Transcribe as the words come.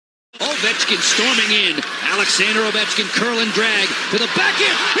Ovechkin storming in. Alexander Ovechkin curl and drag to the back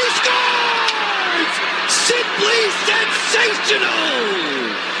end. He scores! Simply sensational!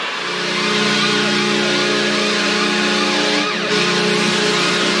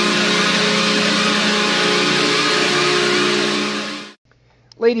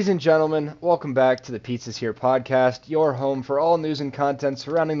 Ladies and gentlemen, welcome back to the Pizzas Here podcast, your home for all news and content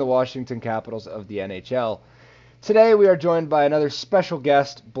surrounding the Washington Capitals of the NHL. Today we are joined by another special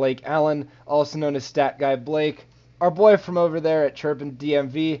guest, Blake Allen, also known as Stat Guy Blake, our boy from over there at Chirpin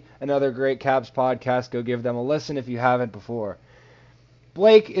DMV, another great Caps podcast. Go give them a listen if you haven't before.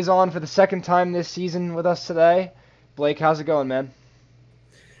 Blake is on for the second time this season with us today. Blake, how's it going, man?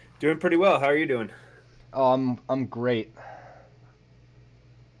 Doing pretty well. How are you doing? Oh, I'm great.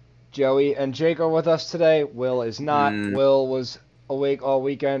 Joey and Jake are with us today. Will is not. Will was awake all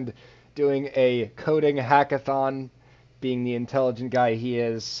weekend doing a coding hackathon, being the intelligent guy he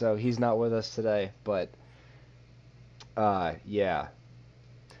is, so he's not with us today. But, yeah.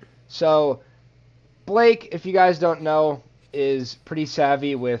 So, Blake, if you guys don't know, is pretty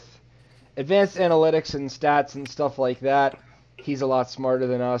savvy with advanced analytics and stats and stuff like that. He's a lot smarter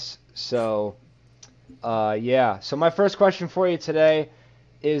than us, so, yeah. So my first question for you today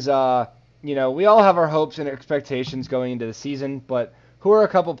is, we all have our hopes and expectations going into the season, but who are a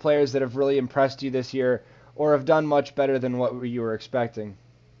couple players that have really impressed you this year or have done much better than what you were expecting?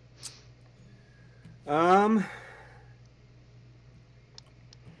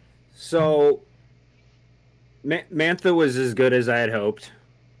 So Mantha was as good as I had hoped.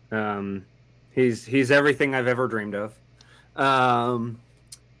 He's everything I've ever dreamed of.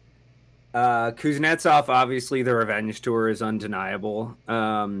 Kuznetsov, obviously, the revenge tour is undeniable.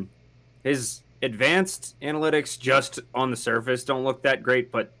 His advanced analytics just on the surface don't look that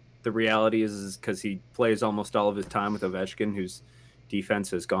great, but the reality is because he plays almost all of his time with Ovechkin, whose defense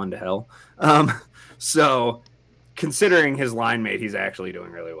has gone to hell. So considering his line mate, he's actually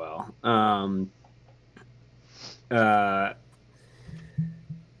doing really well. I'm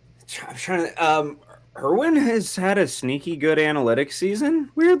trying to... Irwin has had a sneaky good analytics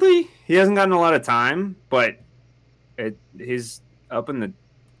season, weirdly. He hasn't gotten a lot of time, but he's up in the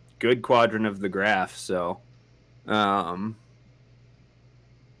good quadrant of the graph, so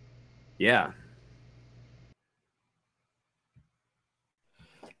yeah.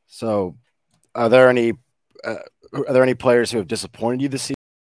 So are there any players who have disappointed you this season?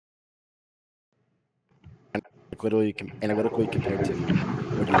 Analytically compared to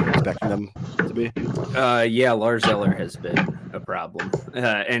what you were expecting them to be? Yeah, Lars Eller has been a problem.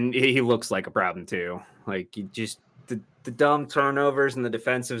 And he looks like a problem too. Like the dumb turnovers in the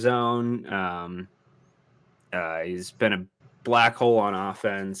defensive zone. He's been a black hole on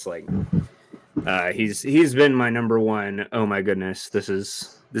offense. Like he's been my number one. Oh my goodness, this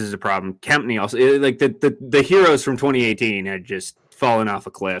is a problem. Kempny also, like the heroes from 2018 had just fallen off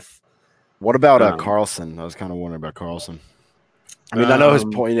a cliff. What about Carlson? I was kind of wondering about Carlson. I mean, I know his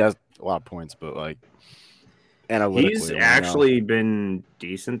point. He has a lot of points, but like analytically, he's actually been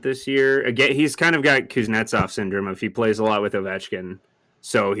decent this year. Again, he's kind of got Kuznetsov syndrome if he plays a lot with Ovechkin.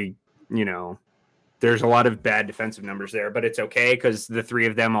 So he, there's a lot of bad defensive numbers there, but it's okay because the three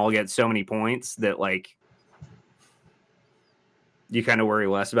of them all get so many points that like you kind of worry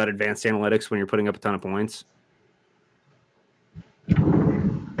less about advanced analytics when you're putting up a ton of points.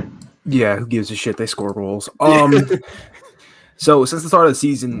 Yeah, who gives a shit? They score goals. So since the start of the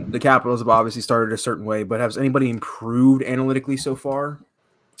season, the Capitals have obviously started a certain way, but has anybody improved analytically so far?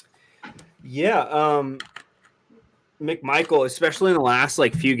 Yeah, McMichael, especially in the last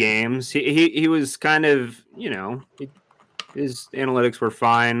few games, he was kind of, his analytics were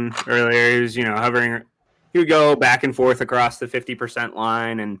fine earlier. He was, hovering. He would go back and forth across the 50%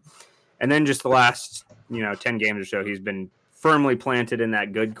 line, and then just the last 10 games or so, he's been firmly planted in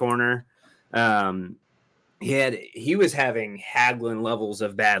that good corner. He was having Hagelin levels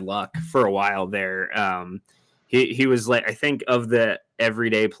of bad luck for a while there. He was like, I think of the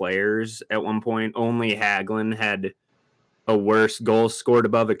everyday players at one point, only Hagelin had a worse goal scored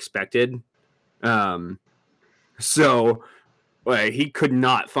above expected. So he could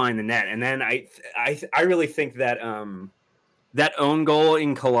not find the net. And then I really think that that own goal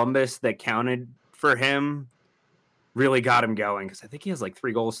in Columbus that counted for him really got him going, because I think he has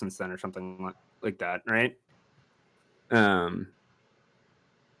 3 goals since then or something like that, right?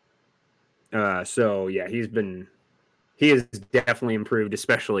 So yeah, he has definitely improved,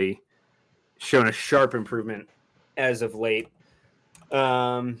 especially shown a sharp improvement as of late.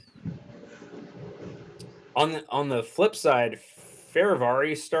 On the flip side,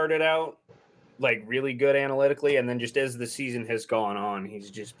 Faravari started out like really good analytically, and then just as the season has gone on, he's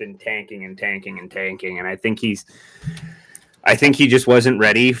just been tanking and tanking and tanking. And I think he just wasn't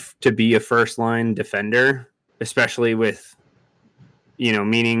ready to be a first line defender, especially with,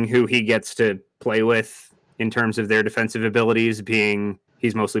 meaning who he gets to play with in terms of their defensive abilities, being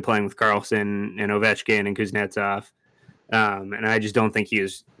he's mostly playing with Karlsson and Ovechkin and Kuznetsov. And I just don't think he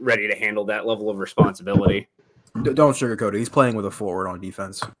is ready to handle that level of responsibility. Don't sugarcoat it. He's playing with a forward on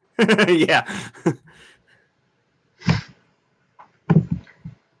defense. Yeah.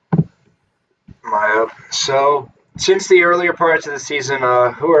 So, since the earlier parts of the season,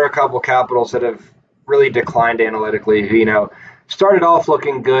 who are a couple Capitals that have really declined analytically? Who, started off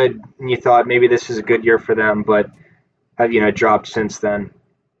looking good, and you thought maybe this is a good year for them, but have dropped since then?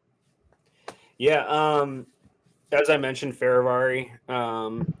 Yeah. As I mentioned, Faravari.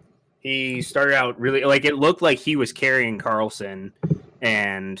 He started out really it looked like he was carrying Karlsson,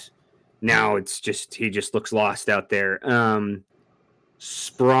 and now he just looks lost out there.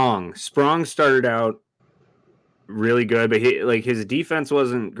 Sprong started out really good, but his defense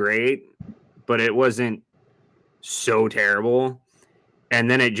wasn't great, but it wasn't so terrible. And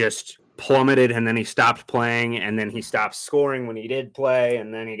then it just plummeted, and then he stopped playing, and then he stopped scoring when he did play,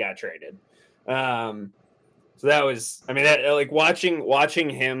 and then he got traded. So that was, watching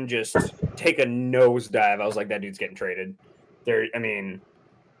him just take a nosedive. I was like, that dude's getting traded.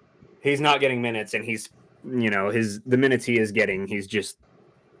 He's not getting minutes, and he's, the minutes he is getting, he's just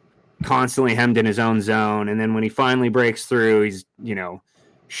constantly hemmed in his own zone. And then when he finally breaks through, he's,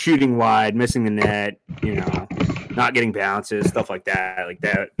 shooting wide, missing the net, not getting bounces, stuff like that.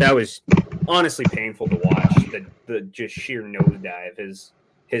 That was honestly painful to watch. The just sheer nosedive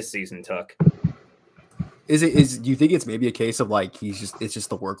his season took. Do you think it's maybe a case of it's just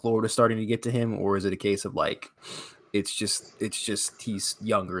the workload is starting to get to him, or is it a case of it's just he's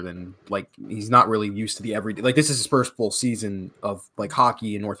younger than he's not really used to the everyday, this is his first full season of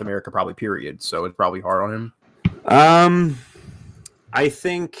hockey in North America, probably, period, so it's probably hard on him. I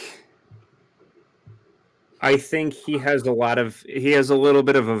think he has a little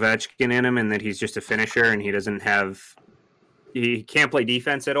bit of Ovechkin in him, and that he's just a finisher, and he can't play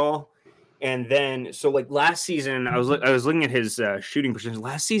defense at all. And then, so last season, I was looking at his shooting percentage.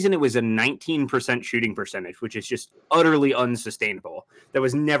 Last season, it was a 19% shooting percentage, which is just utterly unsustainable. That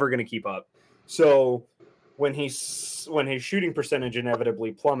was never going to keep up. So when his shooting percentage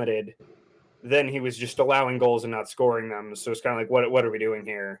inevitably plummeted, then he was just allowing goals and not scoring them. So it's kind of what are we doing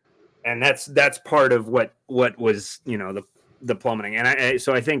here? And that's part of what was the plummeting. And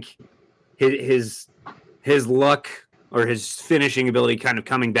so I think his luck, or his finishing ability kind of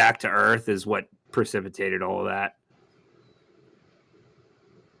coming back to earth, is what precipitated all of that.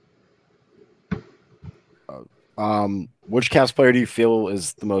 Which Caps player do you feel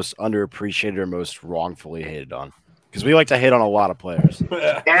is the most underappreciated or most wrongfully hated on? Because we like to hate on a lot of players.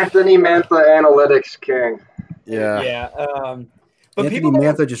 Anthony Mantha, analytics king. Yeah. Yeah. But Anthony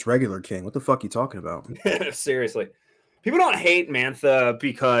Mantha, just regular king. What the fuck are you talking about? Seriously. People don't hate Mantha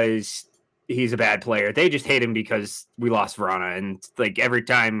because he's a bad player. They just hate him because we lost Vrana, and every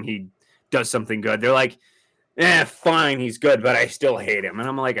time he does something good, they're like, fine, he's good, but I still hate him. And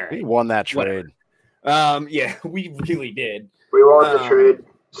I'm like, all right, he won that trade. Yeah, we really did. We won the trade.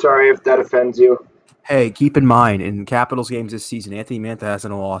 Sorry if that offends you. Hey, keep in mind, in Capitals games this season, Anthony Mantha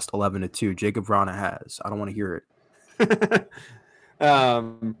hasn't lost 11-2. Jacob Vrana has. I don't want to hear it.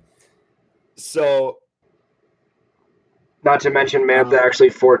 So, not to mention, Mantha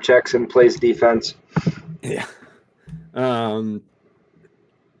actually forechecks and plays defense. Yeah. I'm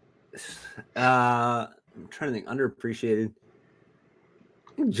trying to think. Underappreciated.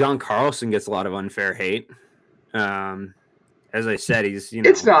 I think John Carlson gets a lot of unfair hate. As I said, he's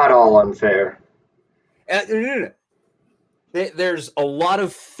It's not all unfair. No. There's a lot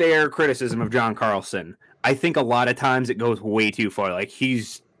of fair criticism of John Carlson. I think a lot of times it goes way too far.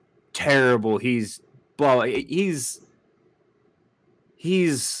 He's terrible. He's blah. He's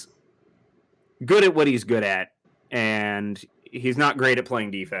good at what he's good at, and he's not great at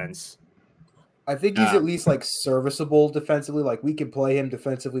playing defense. I think he's at least serviceable defensively. We can play him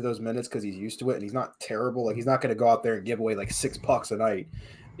defensively those minutes because he's used to it, and he's not terrible. He's not going to go out there and give away 6 pucks a night.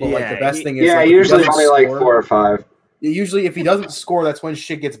 But the best thing is, usually only 4 or 5. Usually, if he doesn't score, that's when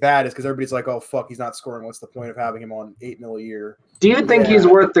shit gets bad. Is because everybody's like, "Oh fuck, he's not scoring. What's the point of having him on $8 million a year?" Do you think he's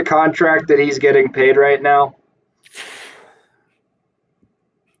worth the contract that he's getting paid right now?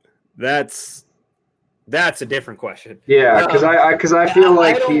 That's a different question. Yeah, because I feel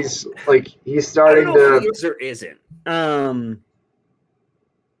he's starting I don't know to. If he is or isn't.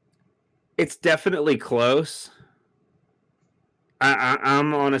 It's definitely close.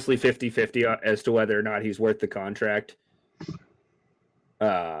 I'm honestly 50-50 as to whether or not he's worth the contract.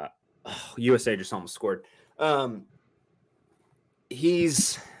 USA just almost scored.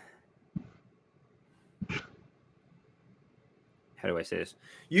 He's how do I say this?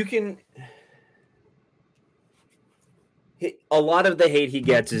 You can a lot of the hate he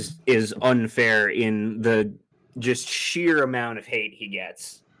gets is unfair in the just sheer amount of hate he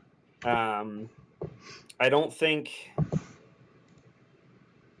gets. I don't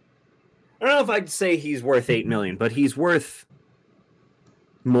know if I'd say he's worth $8 million, but he's worth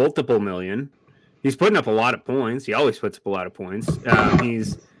multiple million. He's putting up a lot of points. He always puts up a lot of points.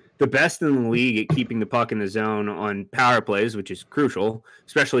 He's the best in the league at keeping the puck in the zone on power plays, which is crucial,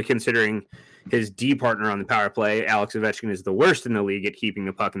 especially considering his D partner on the power play, Alex Ovechkin, is the worst in the league at keeping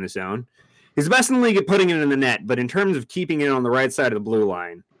the puck in the zone. He's the best in the league at putting it in the net, but in terms of keeping it on the right side of the blue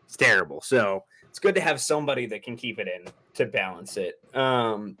line, it's terrible. So it's good to have somebody that can keep it in to balance it.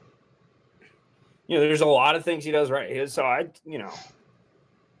 There's a lot of things he does right. So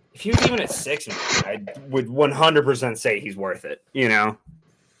if he was even at $6 million, I would 100% say he's worth it. Yeah.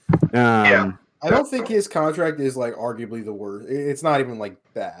 I don't think his contract is like arguably the worst. It's not even like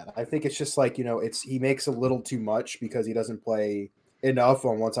bad. I think it's just like, he makes a little too much because he doesn't play enough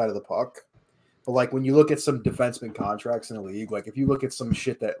on one side of the puck. But like when you look at some defenseman contracts in the league, like if you look at some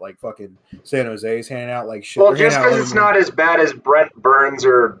shit that like fucking San Jose is handing out, like shit. Well, just because it's not as bad as Brent Burns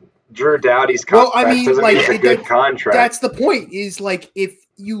or Drew Doughty's contract doesn't mean it's a good contract. That's the point. Is like if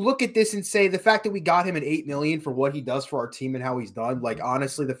you look at this and say the fact that we got him at $8 million for what he does for our team and how he's done, like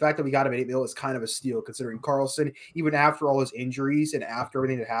honestly, the fact that we got him at $8 million is kind of a steal considering Karlsson, even after all his injuries and after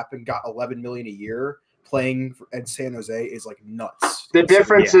everything that happened, got $11 million a year playing at San Jose is like nuts. The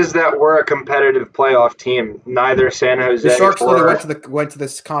difference is that we're a competitive playoff team. Neither San Jose. The Sharks went to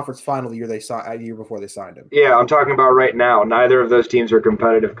this conference final the year before they signed him. Yeah, I'm talking about right now. Neither of those teams are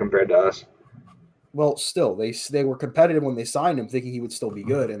competitive compared to us. Well, still, they were competitive when they signed him, thinking he would still be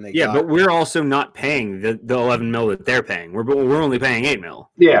good, and but we're also not paying the $11 million that they're paying. We're only paying $8 million.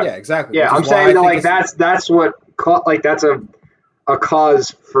 Yeah, exactly. Yeah, I'm saying that's a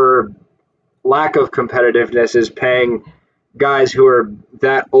cause for lack of competitiveness is paying guys who are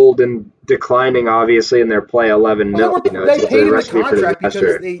that old and declining, obviously, in their play $11 million. They paid him the contract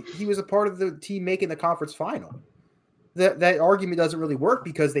because he was a part of the team making the conference final. That argument doesn't really work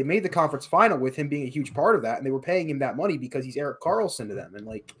because they made the conference final with him being a huge part of that, and they were paying him that money because he's Erik Karlsson to them. And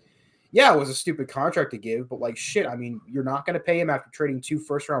like, yeah, it was a stupid contract to give, but like, shit, I mean, you're not going to pay him after trading 2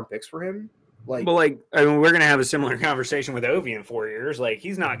 first-round picks for him. Like, well, we're going to have a similar conversation with Ovi in 4 years. Like,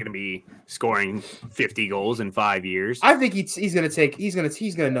 he's not going to be scoring 50 goals in 5 years. I think he's going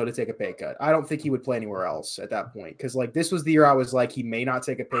to know to take a pay cut. I don't think he would play anywhere else at that point because like this was the year I was like he may not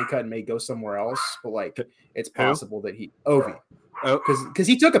take a pay cut and may go somewhere else, but like it's possible that Ovi. Because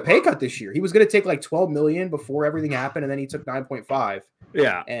he took a pay cut this year. He was going to take like $12 million before everything happened, and then he took 9.5.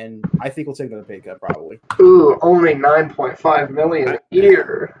 Yeah, and I think we'll take another pay cut probably. Ooh, only 9.5 million a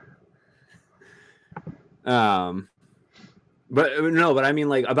year. But I mean,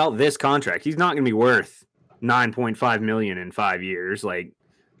 like about this contract, he's not going to be worth $9.5 million in 5 years. Like,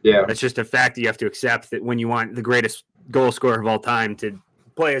 yeah, that's just a fact that you have to accept that when you want the greatest goal scorer of all time to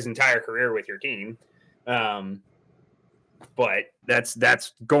play his entire career with your team. But that's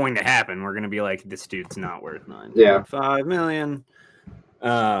going to happen. We're going to be like, this dude's not worth $9.5 million.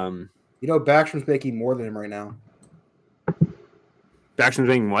 Backstrom's making more than him right now. Backstrom's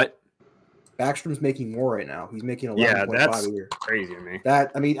making what? Backstrom's making more right now. He's making 11.5 a year. Crazy to me.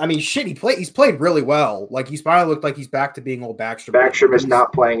 I mean, shit. He's played really well. Like he's finally looked like he's back to being old Backstrom. Backstrom is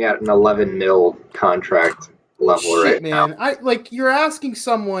not playing at an $11 million contract level right now. Man, you're asking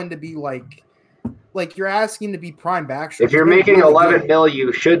someone to be like you're asking to be prime Backstrom. If you're making $11 million,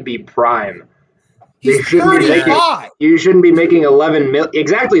 you should be prime. He's 35. You shouldn't be making $11 million.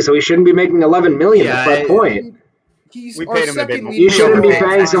 Exactly. So he shouldn't be making $11 million. That's my point. We paid him a bit more. You shouldn't be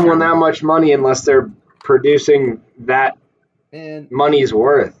paying someone that much money unless they're producing that money's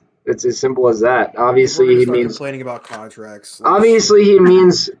worth. It's as simple as that. Obviously, he means complaining about contracts. Obviously, he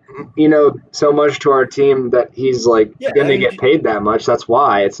means so much to our team that he's going to get paid that much. That's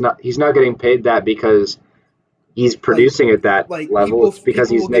why he's not getting paid that because he's producing at that level. It's because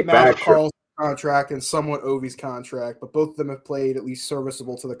he's Nick Backstrom. Contract and somewhat Ovi's contract, but both of them have played at least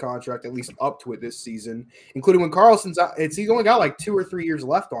serviceable to the contract, at least up to it this season, including when Karlsson's he's only got like 2 or 3 years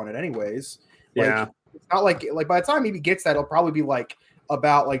left on it anyways. Yeah. It's not like by the time he gets that, it'll probably be like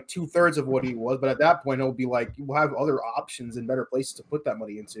about like 2/3 of what he was, but at that point it'll be like we'll have other options and better places to put that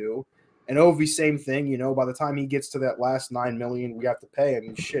money into. And Ovi, same thing. You know, by the time he gets to that last $9 million we have to pay, I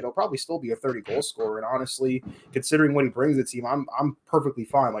mean, shit, he'll probably still be a 30 goal scorer. And honestly, considering what he brings to the team, I'm perfectly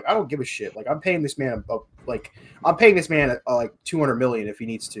fine. Like, I don't give a shit. Like, I'm paying this man like $200 million if he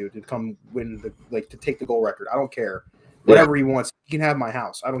needs to come win to take the goal record. I don't care. Whatever he wants, he can have my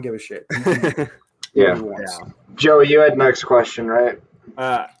house. I don't give a shit. Yeah. Joey, you had next question, right?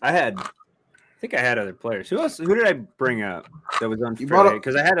 I think I had other players. Who else? Who did I bring up that was unfair?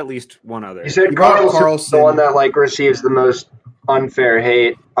 Because I had at least one other. You said Carlson, the one that like receives the most unfair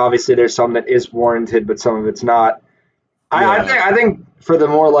hate. Obviously, there's some that is warranted, but some of it's not. Yeah. I think for the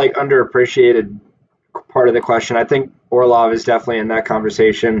more like underappreciated part of the question, I think Orlov is definitely in that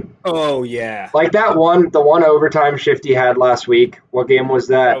conversation. Oh yeah, like the one overtime shift he had last week. What game was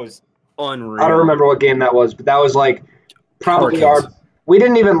that? That was unreal. I don't remember what game that was, but that was like probably we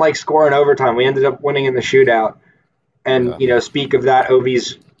didn't even like score in overtime. We ended up winning in the shootout. And, speak of that,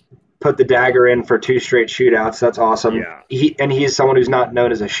 Ovi's put the dagger in for 2 straight shootouts. That's awesome. Yeah. He's someone who's not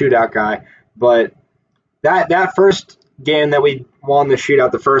known as a shootout guy. But that first game that we won the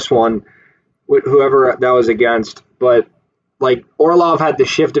shootout, the first one, whoever that was against, but like Orlov had the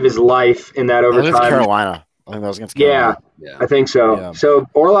shift of his life in that overtime. That was Carolina. I think that was against Carolina. Yeah, I think so. Yeah. So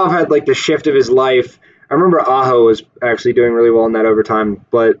Orlov had like the shift of his life. I remember Aho was actually doing really well in that overtime,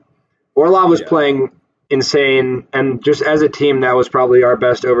 but Orlov was playing insane, and just as a team, that was probably our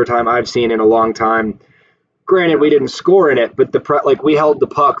best overtime I've seen in a long time. Granted, we didn't score in it, but we held the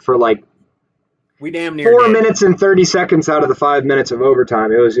puck for like we damn near 4 minutes and 30 seconds out of the 5 minutes of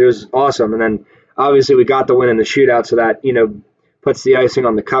overtime. It was awesome, and then obviously we got the win in the shootout, so that puts the icing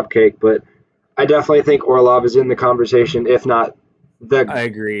on the cupcake. But I definitely think Orlov is in the conversation, if not. I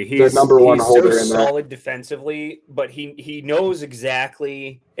agree. He's the number one holder so in that. Solid defensively, but he knows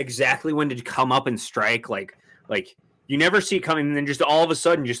exactly when to come up and strike. Like you never see it coming, and then just all of a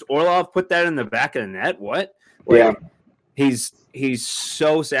sudden, just Orlov put that in the back of the net. What? He's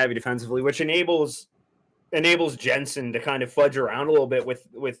so savvy defensively, which enables Jensen to kind of fudge around a little bit with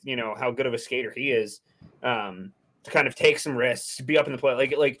how good of a skater he is, to kind of take some risks, be up in the play.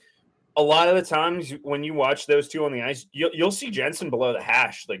 Like a lot of the times when you watch those two on the ice, you'll see Jensen below the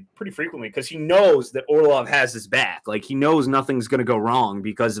hash like pretty frequently because he knows that Orlov has his back. Like he knows nothing's going to go wrong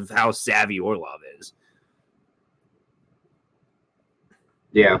because of how savvy Orlov is.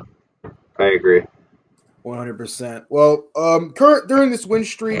 Yeah, I agree. 100%. Well, during this win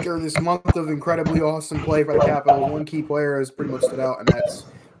streak or this month of incredibly awesome play by the Capitals, one key player has pretty much stood out, and that's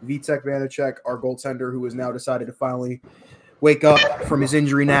Vitek Vanacek, our goaltender, who has now decided to finally wake up from his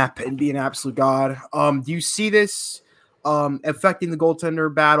injury nap and be an absolute god. Do you see this affecting the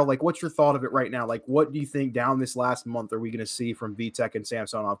goaltender battle? Like, what's your thought of it right now? Like, what do you think down this last month are we going to see from Vitek and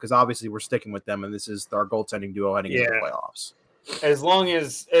Samsonov? Because obviously we're sticking with them, and this is our goaltending duo heading into the playoffs. As long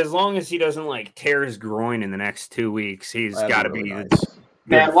as he doesn't like tear his groin in the next 2 weeks, he's got to be. Nice.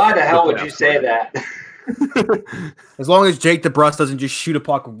 Man, why the hell would you say that? As long as Jake DeBrusk doesn't just shoot a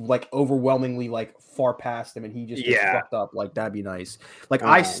puck like overwhelmingly like far past him and he just gets fucked up, like that'd be nice. Like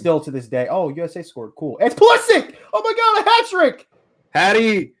I still to this day, USA scored, cool. It's Pulisic! Oh my god, a hat trick!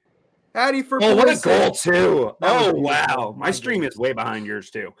 Hattie for Pulisic. What a goal too! Oh wow, my stream is way behind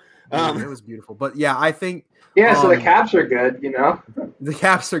yours too. It was beautiful, but yeah, I think. Yeah, so the Caps are good, The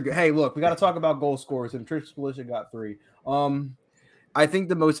Caps are good. Hey, look, we got to talk about goal scorers, and Trish Pulisic got 3. I think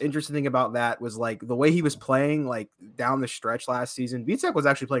the most interesting thing about that was like the way he was playing, like down the stretch last season. Vitek was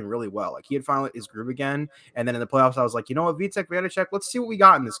actually playing really well. Like he had found his groove again, and then in the playoffs, I was like, you know what, Vitek Vanacek, let's see what we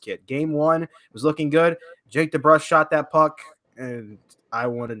got in this kid. Game 1 was looking good. Jake DeBrusk shot that puck, and I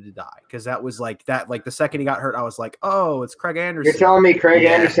wanted to die because that was like that. Like the second he got hurt, I was like, "Oh, it's Craig Anderson." You're telling me Craig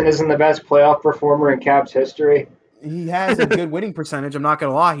Anderson isn't the best playoff performer in Caps history? He has a good winning percentage. I'm not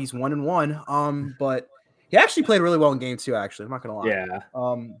gonna lie, he's 1-1. But he actually played really well in Game 2. Actually, I'm not gonna lie. Yeah.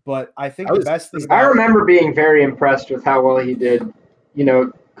 But I think the best thing. I remember being very impressed with how well he did.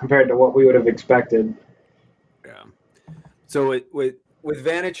 Compared to what we would have expected. Yeah. So with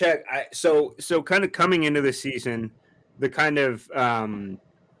Vanacek, so kind of coming into the season. The kind of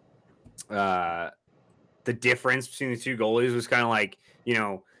the difference between the two goalies was kind of like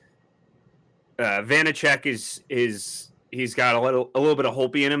Vanacek is he's got a little bit of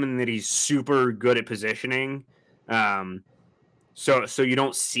Holtby in him, and that he's super good at positioning. So you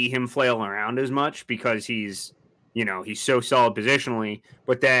don't see him flail around as much because he's so solid positionally.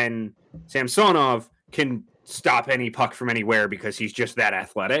 But then Samsonov can stop any puck from anywhere because he's just that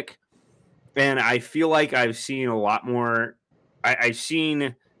athletic. And I feel like I've seen a lot more. I've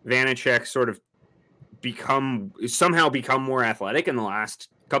seen Vanacek sort of become more athletic in the last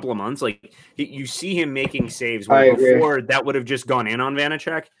couple of months. Like you see him making saves where before that would have just gone in on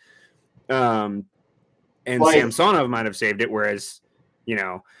Vanacek. And Samsonov might have saved it, whereas,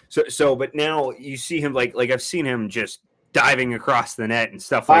 but now you see him like I've seen him just diving across the net and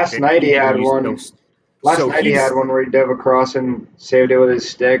stuff like that. Last night he had one. Last night he had one where he dove across and saved it with his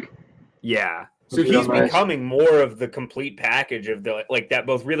stick. Yeah. So he's becoming more of the complete package of that,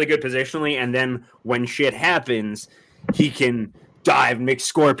 both really good positionally, and then when shit happens, he can dive, make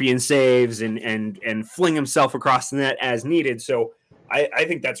scorpion saves, and fling himself across the net as needed. So I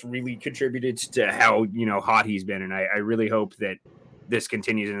think that's really contributed to how hot he's been, and I really hope that this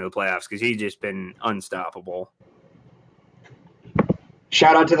continues into the playoffs because he's just been unstoppable.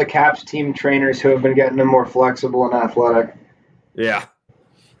 Shout out to the Caps team trainers who have been getting him more flexible and athletic. Yeah.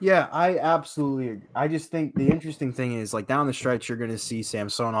 Yeah, I absolutely agree. I just think the interesting thing is, down the stretch, you're going to see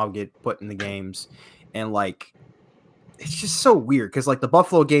Samsonov get put in the games. And, it's just so weird because, the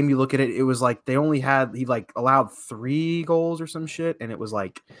Buffalo game, you look at it, it was he allowed 3 goals or some shit. And it was,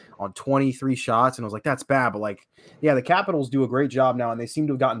 on 23 shots. And I was like, that's bad. But, the Capitals do a great job now. And they seem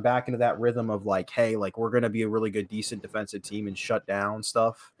to have gotten back into that rhythm of, hey, we're going to be a really good, decent defensive team and shut down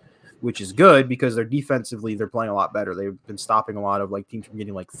stuff. Which is good because they're playing a lot better. They've been stopping a lot of teams from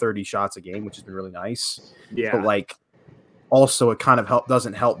getting 30 shots a game, which has been really nice. Yeah. But also it kind of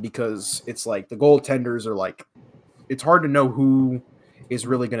doesn't help because it's the goaltenders are it's hard to know who is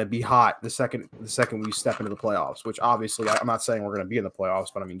really going to be hot the second we step into the playoffs, which obviously I'm not saying we're going to be in the playoffs,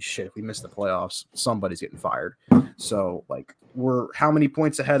 but I mean, shit, if we miss the playoffs, somebody's getting fired. So we're how many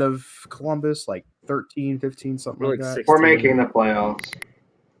points ahead of Columbus? 13, 15, something like that. 16. We're making the playoffs.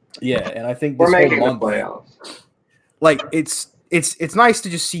 Yeah, and I think we're making the playoffs. It's nice to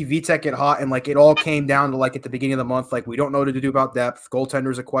just see Vitek get hot, and it all came down to at the beginning of the month, we don't know what to do about depth.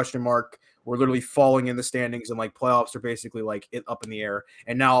 Goaltender's a question mark. We're literally falling in the standings, and playoffs are basically up in the air.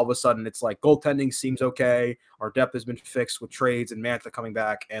 And now all of a sudden it's goaltending seems okay. Our depth has been fixed with trades and Mantha coming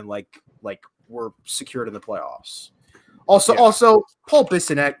back, and we're secured in the playoffs. Also, Paul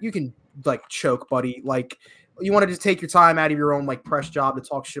Bissonnette, you can choke, buddy. You wanted to take your time out of your own press job to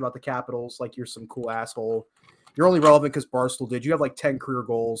talk shit about the Capitals, you're some cool asshole. You're only relevant because Barstool did. You have 10 career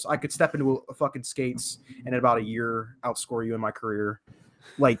goals. I could step into a fucking skates and in about a year outscore you in my career.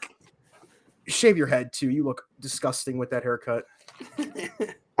 Shave your head too. You look disgusting with that haircut.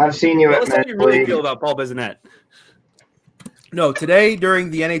 I've seen you at How do you really feel about Paul Bissonnette? No, today during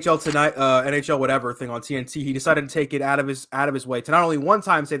the NHL Tonight, NHL whatever thing on TNT, he decided to take it out of his way to not only one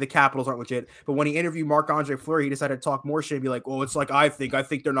time say the Capitals aren't legit, but when he interviewed Marc-Andre Fleury, he decided to talk more shit and be like, "Oh, it's I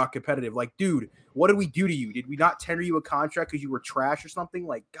think they're not competitive." Dude, what did we do to you? Did we not tender you a contract because you were trash or something?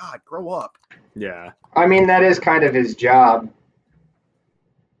 God, grow up. Yeah, I mean that is kind of his job.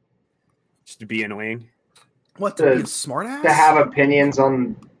 Just to be annoying. What, to be a smart ass? To have opinions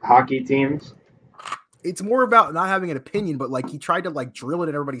on hockey teams. It's more about not having an opinion, but he tried to drill it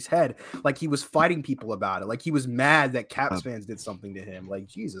in everybody's head. He was fighting people about it. He was mad that Caps fans did something to him.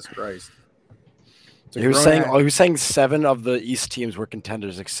 Jesus Christ. He was saying 7 of the East teams were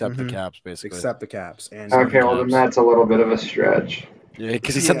contenders except the Caps, basically. Except the Caps. And okay, well then that's a little bit of a stretch. Yeah,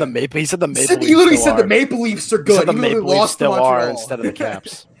 because he said the Maple Leafs. He literally said the Maple Leafs are good. He said the Maple Leafs still are instead of the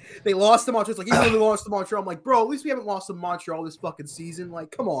Caps. They lost to Montreal. It's he really lost to Montreal. I'm like, bro, at least we haven't lost to Montreal this fucking season.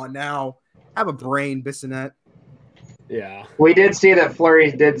 Come on now. Have a brain, Bissonnette. Yeah. We did see that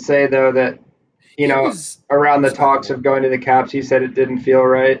Fleury did say, though, that, around the talks of going to the Caps, he said it didn't feel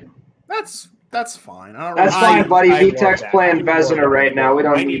right. That's fine. That's fine, buddy. Vitek's playing Vezina right now. We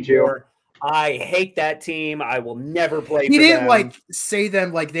don't need you. I hate that team. I will never play for them. He didn't, say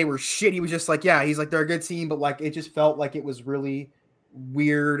them they were shit. He was just yeah, he's they're a good team, but, it just felt it was really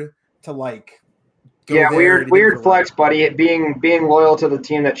weird to, go yeah, weird flex, buddy. Being loyal to the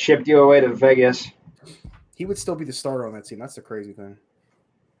team that shipped you away to Vegas. He would still be the starter on that team. That's the crazy thing.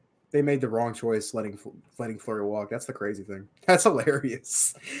 They made the wrong choice letting Fleury walk. That's the crazy thing. That's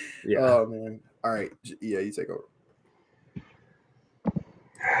hilarious. Yeah. Oh man. All right. Yeah, you take over.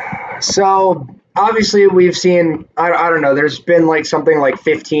 So obviously we've seen. I don't know. There's been something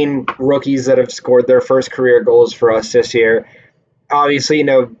 15 rookies that have scored their first career goals for us this year. Obviously,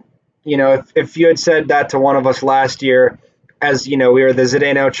 if you had said that to one of us last year, as we were the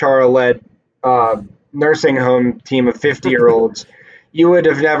Zdeno Chara-led nursing home team of 50-year-olds, you would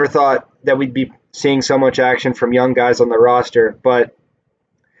have never thought that we'd be seeing so much action from young guys on the roster. But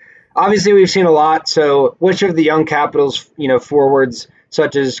obviously, we've seen a lot. So, which of the young Capitals, forwards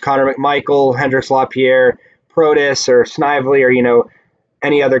such as Connor McMichael, Hendrix Lapierre, Protas, or Snively, or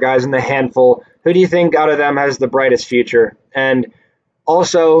any other guys in the handful, who do you think out of them has the brightest future? And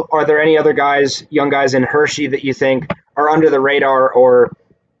also, are there any other guys, young guys in Hershey, that you think are under the radar or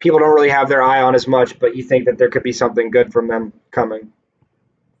people don't really have their eye on as much, but you think that there could be something good from them coming?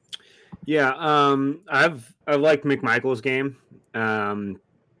 Yeah, I like McMichael's game. I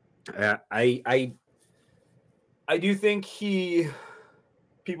do think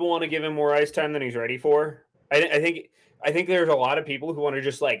people want to give him more ice time than he's ready for. I think there's a lot of people who want to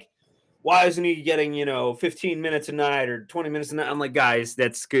just like, why isn't he getting 15 minutes a night or 20 minutes a night? I'm like, guys,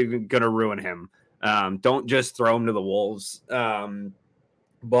 that's gonna ruin him. Don't just throw him to the wolves.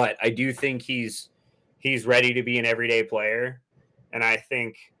 But I do think he's ready to be an everyday player, and I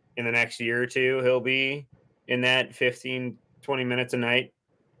think in the next year or two he'll be in that 15, 20 minutes a night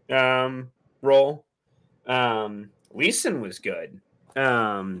role. Leeson was good.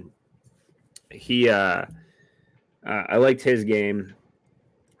 I liked his game.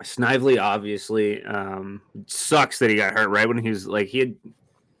 Snively obviously sucks that he got hurt right when he was like he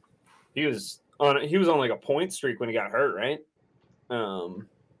was on like a point streak when he got hurt, right?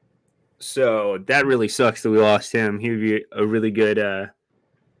 So that really sucks that we lost him. He would be a really good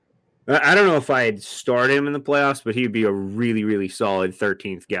I don't know if I'd start him in the playoffs, but he'd be a really, really solid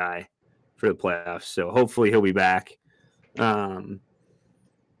 13th guy for the playoffs. So hopefully he'll be back. This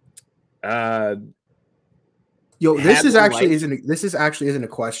actually isn't a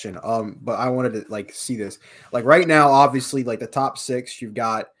question. But I wanted to like see this. Like right now, obviously, like the top six, you've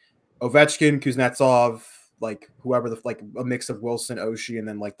got Ovechkin, Kuznetsov, like whoever like a mix of Wilson, Oshie, and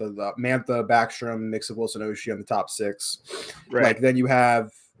then like the Mantha, Backstrom, mix of Wilson, Oshie on the top six. Right. Like then you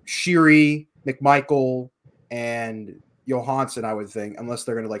have Sheary, McMichael, and Johansson, I would think, unless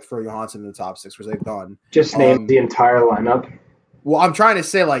they're going to like throw Johansson in the top six, which they've done. Just name the entire lineup. Well, I'm trying to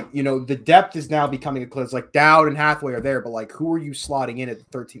say, like, the depth is now becoming a close. Like, Dowd and Hathaway are there, but, like, who are you slotting in at the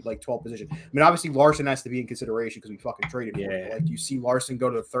 13, like, 12 position? I mean, obviously, Larson has to be in consideration because we fucking traded him. Yeah. Like, you see Larson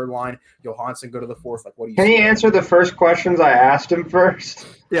go to the third line, Johansson go to the fourth. Like, what do you Can he answer the first questions I asked him first?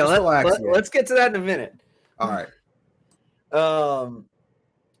 Yeah, let's get to that in a minute. All right.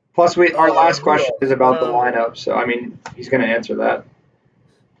 Plus, our last question is about the lineup, so, I mean, he's going to answer that.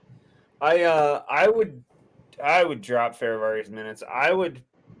 I would drop Ferravari's minutes. I would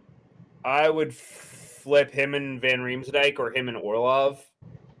flip him and Van Riemsdyk or him and Orlov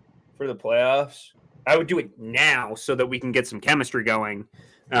for the playoffs. I would do it now so that we can get some chemistry going.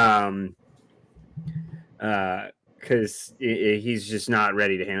 Because he's just not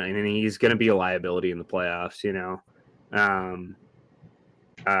ready to handle it, and he's going to be a liability in the playoffs.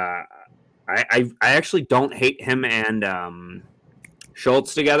 I actually don't hate him and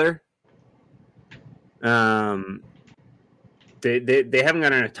Schultz together. They haven't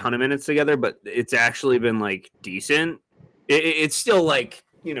gotten a ton of minutes together, but it's actually been like decent. It's still like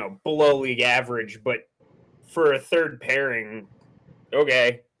below league average, but for a third pairing,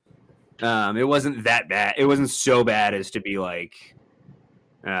 okay. It wasn't that bad. It wasn't so bad as to be like,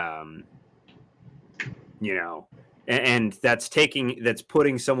 and that's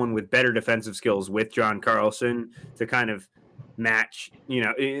putting someone with better defensive skills with John Carlson to kind of match,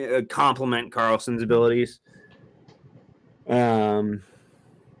 complement Carlson's abilities. I've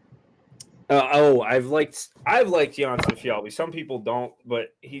liked Janssen Fjällby. Some people don't,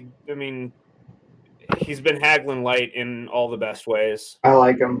 but he's been Hagelin light in all the best ways. I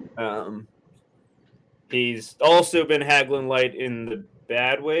like him. He's also been Hagelin light in the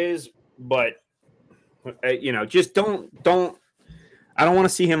bad ways, but just don't. I don't want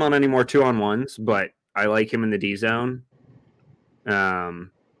to see him on any more 2-on-1s, but I like him in the D zone.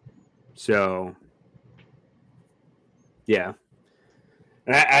 So yeah,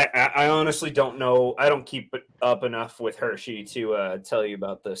 and I honestly don't know. I don't keep it up enough with Hershey to tell you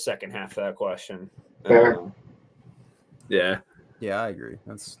about the second half of that question. Fair. Yeah, I agree.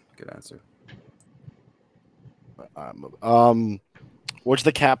 That's a good answer. Which of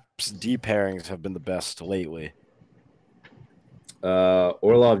the Caps D pairings have been the best lately?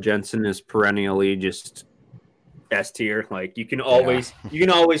 Orlov Jensen is perennially just S tier. Like you can always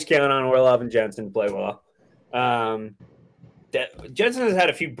count on Orlov and Jensen to play well. Jensen has had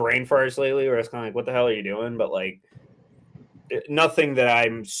a few brain farts lately where it's kind of like, what the hell are you doing? But like nothing that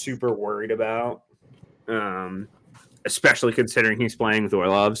I'm super worried about. Especially considering he's playing with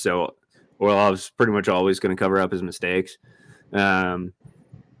Orlov, so Orlov's pretty much always going to cover up his mistakes.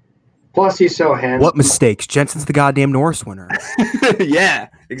 Plus, he's so handsome. What mistakes? Jensen's the goddamn Norris winner. Yeah,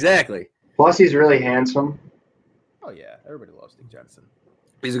 exactly. Plus, he's really handsome. Oh yeah, everybody loves Nick Jensen.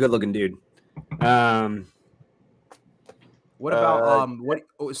 He's a good-looking dude. What about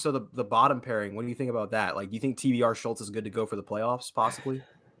So the bottom pairing. What do you think about that? Like, do you think TBR Schultz is good to go for the playoffs, possibly?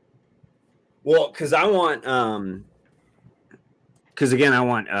 Well, because I want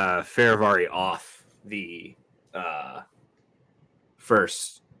Ferravari off the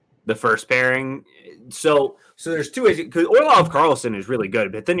the first pairing. So there's two ways, because Orlov Karlsson is really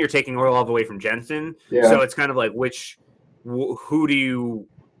good, but then you're taking Orlov away from Jensen. Yeah. So it's kind of like who do you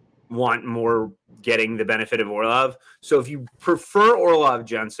want more getting the benefit of Orlov? So if you prefer Orlov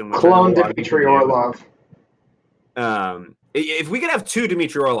Jensen, clone Dmitry Orlov. If we could have two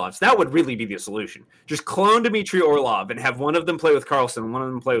Dmitry Orlovs, that would really be the solution. Just clone Dmitry Orlov and have one of them play with Karlsson, one of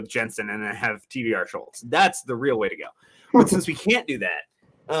them play with Jensen, and then have TVR Schultz. That's the real way to go. But since we can't do that,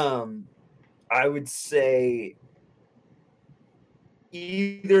 I would say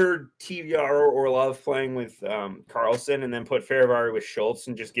either TVR or Orlov playing with Karlsson, and then put Fehérváry with Schultz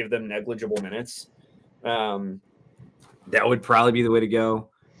and just give them negligible minutes. That would probably be the way to go.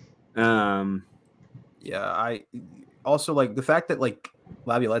 I also like the fact that like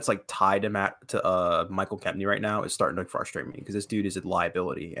Laviolette's like tied to Michael Kempny right now is starting to frustrate me, because this dude is a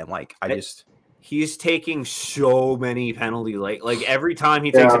liability, and like he's taking so many penalty like every time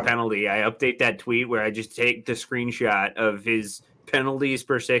he takes a penalty, I update that tweet where I just take the screenshot of his penalties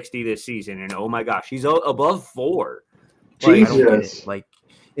per 60 this season, and oh my gosh, he's above 4. Jesus.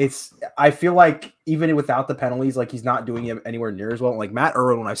 I feel like even without the penalties, like he's not doing it anywhere near as well. Like Matt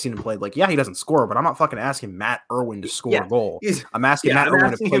Irwin, when I've seen him play, like he doesn't score, but I'm not fucking asking Matt Irwin to score a goal. I'm asking Matt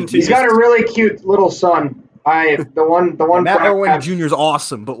Irwin to play. He's got a really cute little son. The one Matt Irwin Jr. is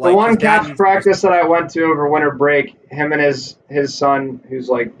awesome, but like the one catch practice that I went to over winter break, him and his son, who's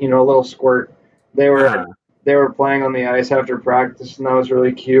like a little squirt, they were playing on the ice after practice, and that was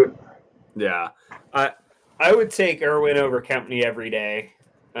really cute. Yeah, I would take Irwin over Kempny every day.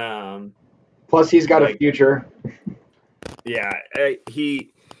 Plus, he's got a future. Yeah,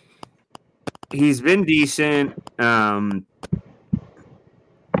 he's been decent. I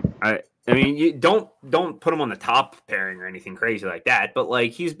mean, you don't put him on the top pairing or anything crazy like that, but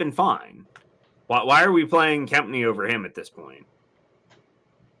like he's been fine. Why are we playing Kempny over him at this point?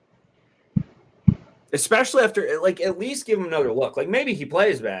 Especially after, like, at least give him another look. Like, maybe he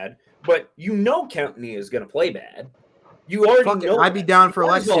plays bad, but Kempny is going to play bad. You already know. I'd be down for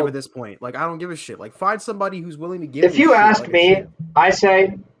Alexeyev at this point. Like, I don't give a shit. Like, find somebody who's willing to give. If you ask me, I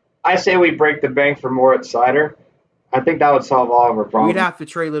say we break the bank for Moritz Seider. I think that would solve all of our problems. We'd have to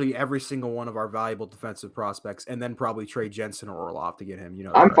trade literally every single one of our valuable defensive prospects, and then probably trade Jensen or Orlov to get him.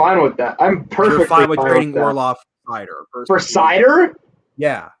 I'm fine with that. I'm perfectly fine with trading Orlov for Seider. For Seider?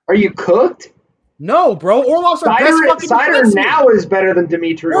 Yeah. Are you cooked? No, bro. Orlov's our best fucking Seider defenseman. Now is better than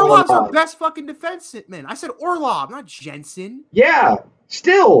Dmitry Orlov. Orlov's our best fucking defenseman. I said Orlov, not Jensen. Yeah,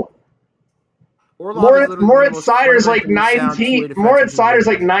 still. Moritz Seider's like 19. Moritz Seider's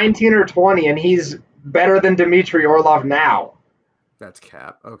like 19 or 20, and he's better than Dmitry Orlov now. That's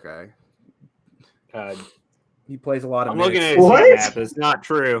cap. Okay. He plays a lot of. I'm minutes. looking at his map. It's not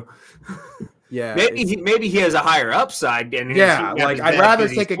true. Yeah, maybe he has a higher upside. I'd rather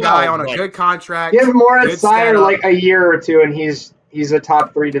take a guy on a good contract. Give Moritz Seider like a year or two, and he's a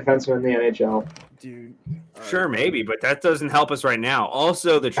top 3 defenseman in the NHL. Dude, sure, maybe, but that doesn't help us right now.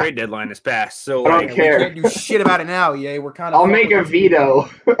 Also, the trade deadline is passed, so I don't care. We can't do shit about it now. Yeah, we're kind of. I'll make a veto.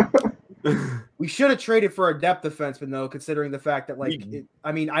 We should have traded for a depth defenseman, though, considering the fact that, like,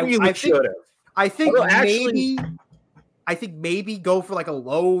 I think maybe go for like a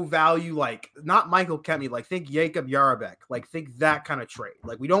low value, like not Michael Kempny, like think Jakub Jarabek, like think that kind of trade.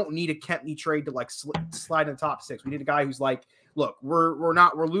 Like we don't need a Kempny trade to like slide in the top 6. We need a guy who's like, look, we're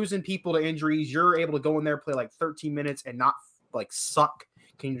losing people to injuries. You're able to go in there, play like 13 minutes and not like suck.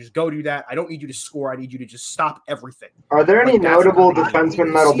 Can you just go do that? I don't need you to score. I need you to just stop everything. Are there any notable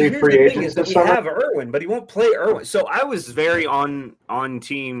defensemen that'll be free agents this summer? We have Irwin, but he won't play Irwin. So I was very on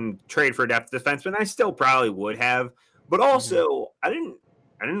team trade for depth defenseman. I still probably would have. But also, I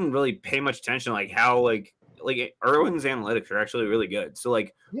didn't really pay much attention like how like Irwin's analytics are actually really good. So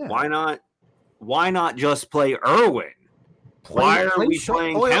like, why not just play Irwin? Why are we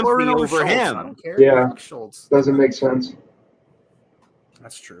playing Kempny over him? I don't care. Yeah, doesn't make sense.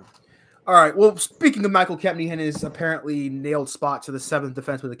 That's true. All right. Well, speaking of Michael Kempny and his apparently nailed spot to the 7th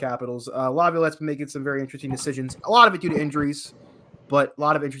defenseman of the Capitals, Laviolette's been making some very interesting decisions. A lot of it due to injuries, but a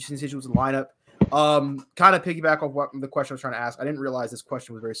lot of interesting decisions in the lineup. Kind of piggyback off what the question I was trying to ask. I didn't realize this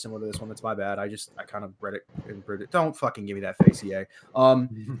question was very similar to this one. That's my bad. I kind of read it and read it. Don't fucking give me that face, EA.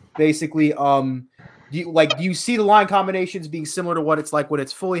 Basically, do you see the line combinations being similar to what it's like when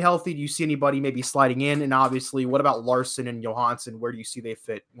it's fully healthy? Do you see anybody maybe sliding in? And obviously, what about Larson and Johansson? Where do you see they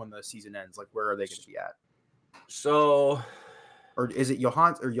fit when the season ends? Like, where are they going to be at? So, or is it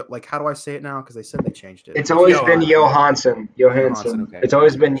Johansson? Or like, how do I say it now? Because they said they changed it. It's always been Johansson. Okay. It's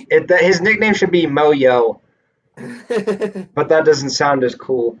always been. His nickname should be Mo-Yo, but that doesn't sound as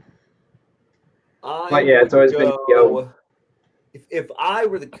cool. But yeah, it's always been Yo. if I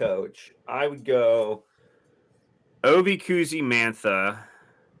were the coach, I would go Ovi, Kuzi, Mantha.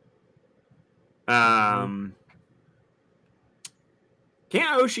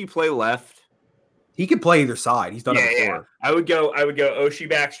 Can't Oshie play left? He can play either side. He's done it before. Yeah. I would go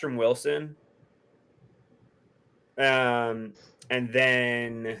Oshie, Backstrom, Wilson. And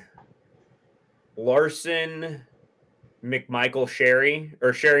then Larson, McMichael, Sherry,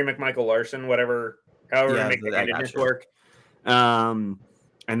 or Sherry, McMichael, Larson, however make the handedness work. And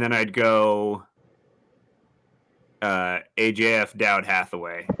then I'd go AJF, Dowd,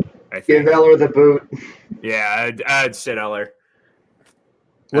 Hathaway. I think. Give Eller the boot. Yeah, I'd sit Eller.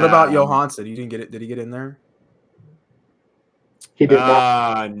 What about Johansson? You didn't get it? Did he get in there? He did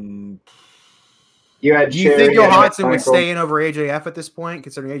not. Do you think Johansson would stay in over AJF at this point,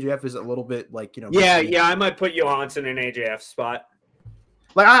 considering AJF is a little bit like, you know? Yeah, I might put Johansson in AJF's spot.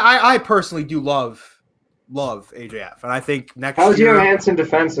 Like I personally do love AJF, and I think next year. How's year, Johansson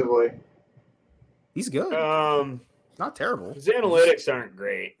defensively? He's good. Not terrible. His analytics aren't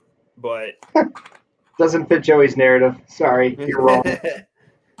great, but doesn't fit Joey's narrative. Sorry, you're wrong.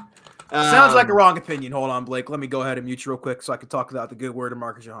 Sounds like a wrong opinion. Hold on, Blake. Let me go ahead and mute you real quick so I can talk about the good word of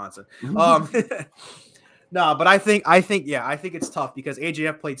Marcus Johansson. No, but I think it's tough because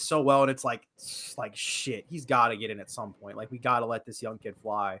AJF played so well, and it's like shit. He's got to get in at some point. Like, we got to let this young kid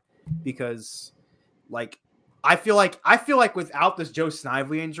fly because, like, I feel like without this Joe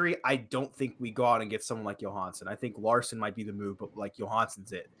Snively injury, I don't think we go out and get someone like Johansson. I think Larson might be the move, but like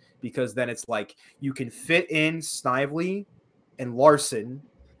Johansson's it, because then it's like you can fit in Snively and Larson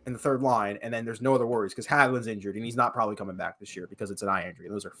in the third line, and then there's no other worries because Hagelin's injured and he's not probably coming back this year because it's an eye injury.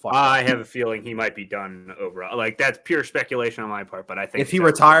 Those are fucked. I have a feeling he might be done overall. Like, that's pure speculation on my part, but I think if he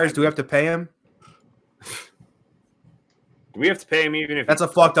retires, do we have to pay him? Do we have to pay him even if that's a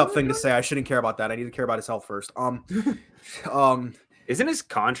fucked up thing to say? I shouldn't care about that. I need to care about his health first. Isn't his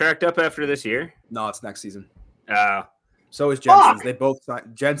contract up after this year? No, it's next season. So is Jensen's. They both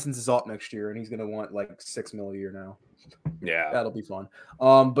signed. Jensen's is up next year, and he's gonna want like $6 million a year now. Yeah, that'll be fun.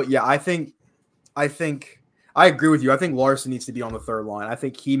 But yeah, I think I agree with you. I think Larson needs to be on the third line. I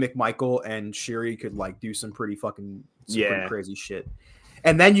think McMichael and Sherry could like do some pretty fucking pretty crazy shit,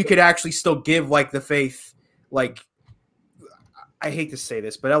 and then you could actually still give like the faith. Like, I hate to say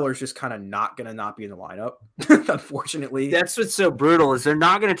this, but Eller's just kind of not be in the lineup, unfortunately. That's what's so brutal is they're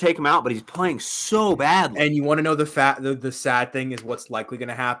not going to take him out, but he's playing so badly. And you want to know the sad thing is what's likely going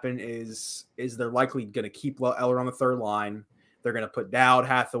to happen is they're likely going to keep Eller on the third line. They're going to put Dowd,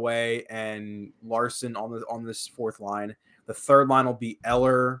 Hathaway, and Larson on this fourth line. The third line will be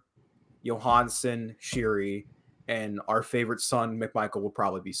Eller, Johansson, Sherry, and our favorite son, McMichael, will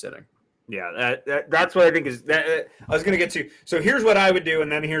probably be sitting. Yeah, that's what I think is that. I was going to get to. So here's what I would do,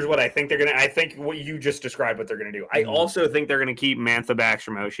 and then here's what I think they're going to. I think what you just described what they're going to do. I also think they're going to keep Mantha,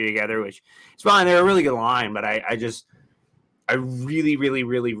 Backstrom, Oshie together, which is fine. They're a really good line, but I really, really,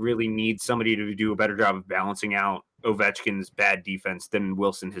 really, really need somebody to do a better job of balancing out Ovechkin's bad defense than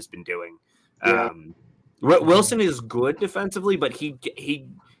Wilson has been doing. Yeah. Wilson is good defensively, but he's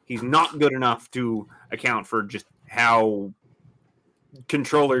not good enough to account for just how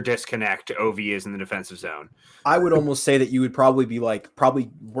controller disconnect Ovi is in the defensive zone. I would almost say that you would probably be probably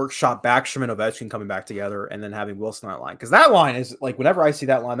workshop Backstrom and Ovechkin coming back together and then having Wilson on that line. Because that line is like, whenever I see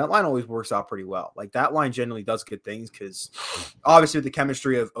that line always works out pretty well. Like, that line generally does good things because obviously with the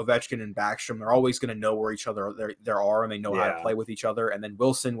chemistry of Ovechkin and Backstrom, they're always going to know where each other there are and they know how to play with each other. And then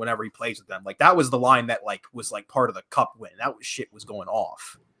Wilson, whenever he plays with them, like that was the line that like was like part of the cup win. That shit was going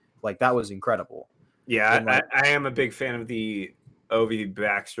off. Like, that was incredible. Yeah, and I am a big fan of the Ovi,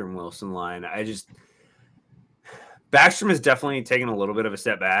 Backstrom, Wilson line. Backstrom has definitely taken a little bit of a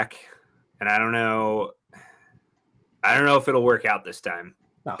step back, and I don't know if it'll work out this time.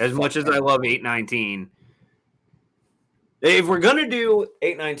 As much as I love 819, if we're gonna do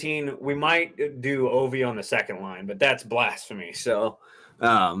 819, we might do Ovi on the second line, but that's blasphemy. So,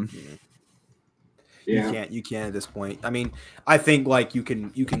 You can't at this point. I mean, I think like you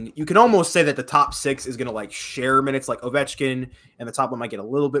can almost say that the top six is gonna like share minutes, like Ovechkin and the top one might get a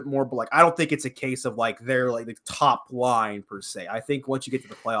little bit more, but like I don't think it's a case of like they're like the top line per se. I think once you get to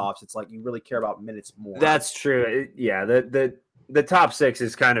the playoffs, it's like you really care about minutes more. That's true. Yeah, the top six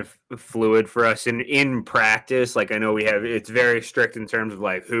is kind of fluid for us in practice. Like, I know it's very strict in terms of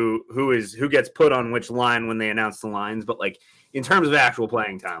like who gets put on which line when they announce the lines, but like in terms of actual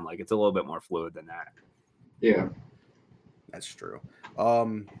playing time, like it's a little bit more fluid than that. Yeah, that's true.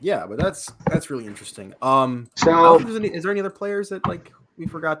 Yeah, but that's really interesting. So is there any other players that like we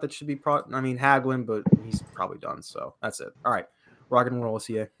forgot that should be I mean, Hagelin, but he's probably done. So that's it. All right, rock and roll,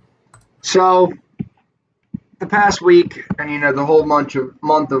 CA. So the past week and the whole month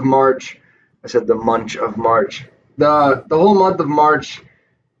of March. I said the month of March. The whole month of March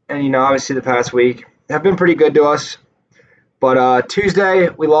and obviously the past week have been pretty good to us. But Tuesday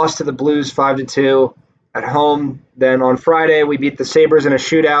we lost to the Blues 5-2 at home. Then on Friday we beat the Sabres in a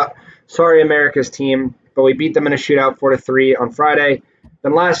shootout. Sorry, America's team, but we beat them in a shootout 4-3 on Friday.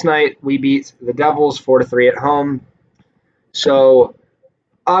 Then last night we beat the Devils 4-3 at home. So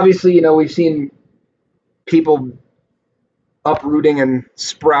obviously, we've seen people uprooting and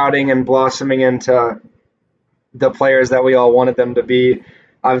sprouting and blossoming into the players that we all wanted them to be.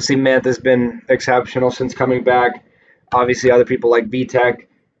 Obviously, Mantha's been exceptional since coming back. Obviously, other people like Vitek.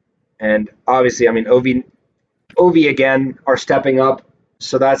 And obviously, Ovi again are stepping up.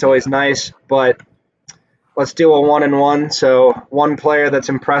 So that's always nice. But let's do a 1-1. So one player that's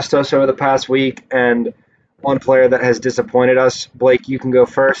impressed us over the past week and one player that has disappointed us. Blake, you can go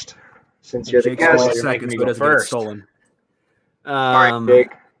first since you're the guest. Seconds, but doesn't get stolen. All right,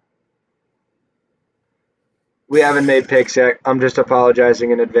 Jake. We haven't made picks yet. I'm just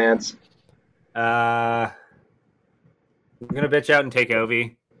apologizing in advance. I'm gonna bitch out and take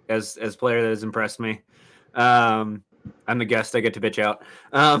Ovi as player that has impressed me. I'm the guest. I get to bitch out.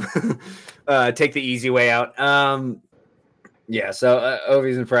 Take the easy way out. Yeah. So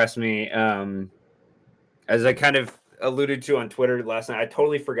Ovi's impressed me. As I kind of alluded to on Twitter last night, I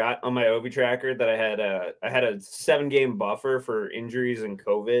totally forgot on my Ovi tracker that I had a 7-game buffer for injuries and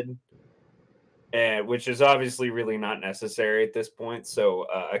COVID. Which is obviously really not necessary at this point. So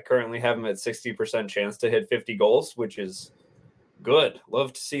I currently have him at 60% chance to hit 50 goals, which is good.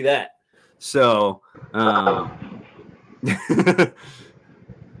 Love to see that. So,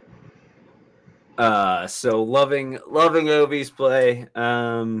 so loving Ovi's play.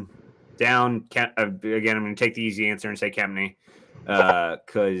 Again, I'm going to take the easy answer and say Kempny,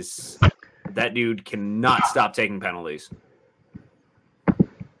 because that dude cannot stop taking penalties.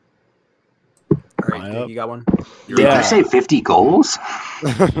 All right, you got one? Did you say 50 goals?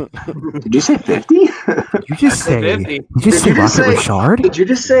 Did you say 50? Did you just say 50? Did you just say Rocket Richard? Did you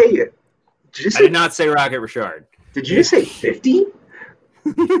just say? I did not say Rocket Richard. Did you just say 50?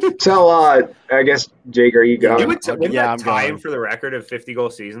 So I guess Jake, are you going? Wouldn't that tie him for the record of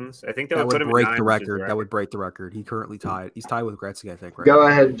 50-goal seasons? I think that would put him break at 9, the record. That would break the record. He currently tied. He's tied with Gretzky, I think. Right? Go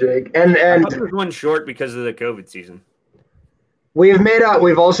ahead, Jake. And I thought there was one short because of the COVID season.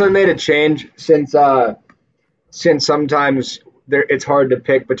 We've also made a change since sometimes it's hard to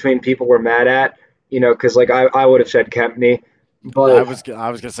pick between people we're mad at, because I would have said Kempny, but I was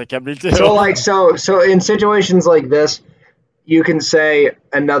gonna say Kempny too. So in situations like this, you can say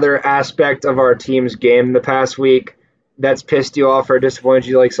another aspect of our team's game the past week that's pissed you off or disappointed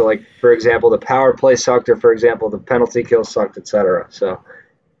you, for example, the power play sucked, or for example, the penalty kill sucked, etc. So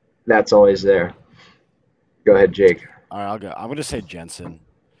that's always there. Go ahead, Jake. All right, I'll go. I'm gonna say Jensen.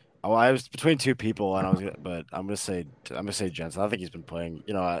 Oh, I was between two people, and I'm gonna say Jensen. I think he's been playing.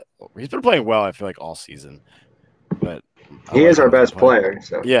 He's been playing well. I feel like all season, but he is our best player.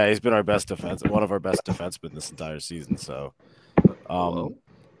 So yeah, he's been our best one of our best defensemen this entire season. So, what?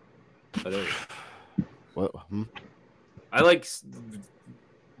 I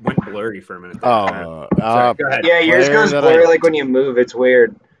went blurry for a minute. Sorry, go ahead. Yeah, yours goes blurry when you move. It's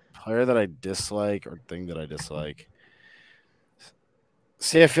weird. Player that I dislike or thing that I dislike.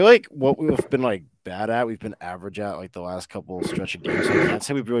 See, I feel like what we've been bad at, we've been average at the last couple stretch of games. So I can't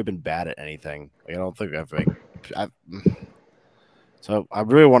say we've really been bad at anything. I don't think so I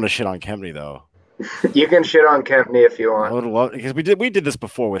really want to shit on Kempny though. You can shit on Kempny if you want. I would love, because we did this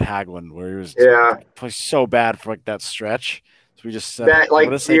before with Hagelin, where he was playing so bad for that stretch. So we just said that you're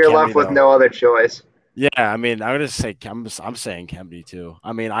Kempny, left with no other choice. Yeah, I'm gonna say I'm saying Kempny too.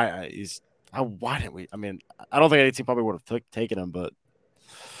 Why didn't we? I don't think any team probably would have taken him, but.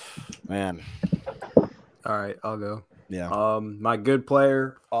 Man. All right, I'll go. Yeah. My good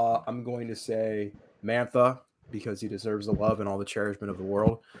player, I'm going to say Mantha, because he deserves the love and all the cherishment of the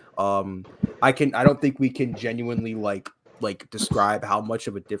world. I don't think we can genuinely describe how much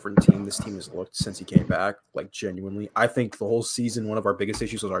of a different team this team has looked since he came back. Genuinely. I think the whole season, one of our biggest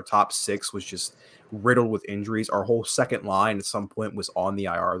issues was our top 6 was just riddled with injuries. Our whole second line at some point was on the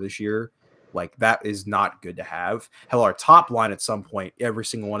IR this year. That is not good to have. Hell, our top line at some point, every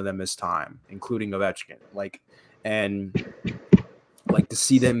single one of them missed time, including Ovechkin. To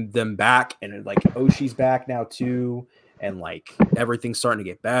see them back, and Oshie's back now too, and everything's starting to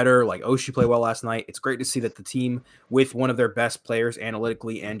get better. Oshie played well last night. It's great to see that the team with one of their best players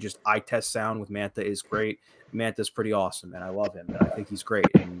analytically and just eye test sound with Mantha is great. Mantha's pretty awesome, and I love him, and I think he's great.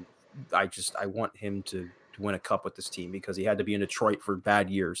 And I want him to to win a cup with this team because he had to be in Detroit for bad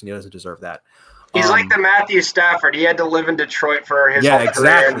years, and he doesn't deserve that. He's like the Matthew Stafford. He had to live in Detroit for his whole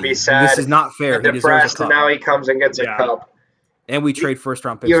career and be sad. This is not fair. And depressed, and now he comes and gets a cup. And we trade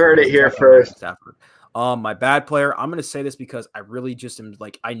first-round picks. You heard it here first. Stafford. My bad player. I'm going to say this because I really just am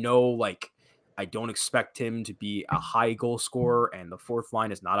like, I know, like, I don't expect him to be a high goal scorer, and the fourth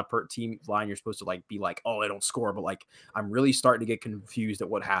line is not a per team line. You're supposed to like be like, oh, they don't score, but like I'm really starting to get confused at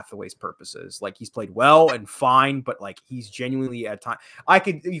what Hathaway's purpose is. Like he's played well and fine, but like he's genuinely at time.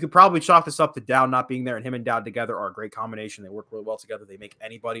 You could probably chalk this up to Dowd not being there, and him and Dowd together are a great combination. They work really well together. They make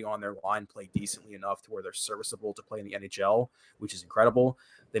anybody on their line play decently enough to where they're serviceable to play in the NHL, which is incredible.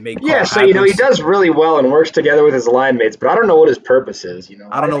 They make so he does really well and works together with his line mates, but I don't know what his purpose is.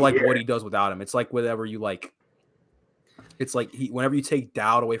 I don't know what he does without him. It's like whatever you like. It's like whenever you take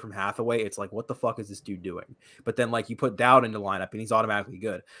Dowd away from Hathaway, it's like what the fuck is this dude doing? But then like you put Dowd into lineup and he's automatically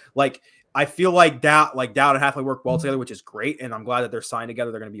good. Like I feel like Dowd and Hathaway work well together, which is great, and I'm glad that they're signed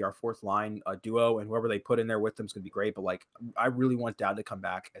together. They're going to be our fourth line duo, and whoever they put in there with them is going to be great. But like I really want Dowd to come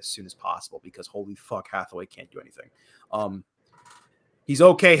back as soon as possible because holy fuck, Hathaway can't do anything. He's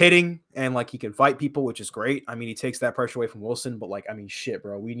okay hitting and like he can fight people, which is great. I mean, he takes that pressure away from Wilson, but like, I mean, shit,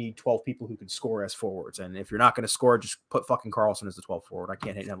 bro, we need 12 people who can score as forwards. And if you're not going to score, just put fucking Carlson as the 12th forward. I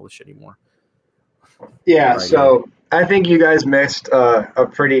can't handle this shit anymore. Yeah. So I think you guys missed a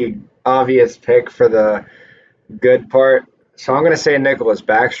pretty obvious pick for the good part. So I'm going to say Nicholas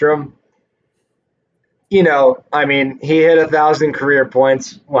Backstrom. You know, I mean, he hit 1,000 career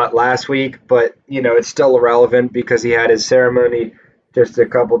points last week, but you know, it's still irrelevant because he had his ceremony just a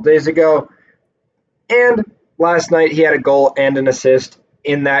couple days ago. And last night he had a goal and an assist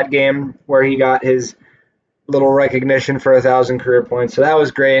in that game where he got his little recognition for 1,000 career points. So that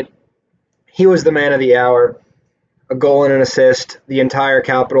was great. He was the man of the hour. A goal and an assist. The entire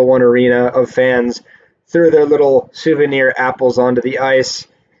Capital One arena of fans threw their little souvenir apples onto the ice.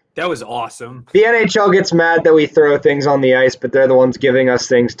 That was awesome. The NHL gets mad that we throw things on the ice, but they're the ones giving us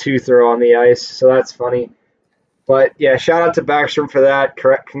things to throw on the ice. So that's funny. But, yeah, shout out to Backstrom for that.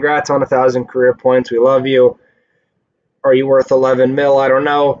 Congrats on 1,000 career points. We love you. Are you worth 11 mil? I don't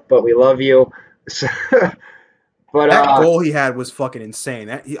know, but we love you. But that goal he had was fucking insane.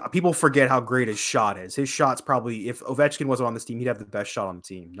 People forget how great his shot is. His shot's probably, if Ovechkin wasn't on this team, he'd have the best shot on the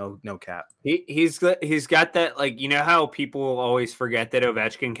team. No cap. He's got that, like, you know how people always forget that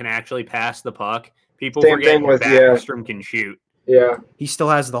Ovechkin can actually pass the puck? People forget Backstrom can shoot. Yeah, he still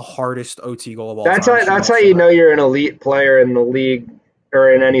has the hardest OT goal of all time. That's how you know you're an elite player in the league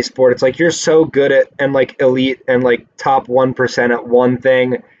or in any sport. It's like you're so good at and like elite and like top 1% at one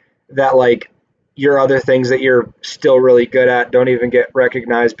thing that like your other things that you're still really good at don't even get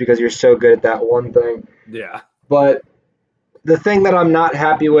recognized because you're so good at that one thing. Yeah. But the thing that I'm not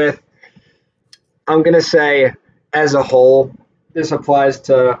happy with, I'm gonna say as a whole, this applies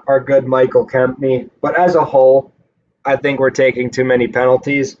to our good Michael Kempny, but as a whole, I think we're taking too many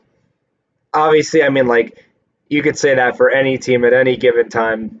penalties. Obviously, I mean, like, you could say that for any team at any given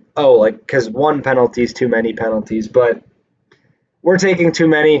time. Oh, like, because one penalty is too many penalties, but we're taking too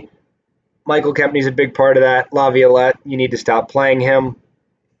many. Michael Kempny's a big part of that. Laviolette, you need to stop playing him.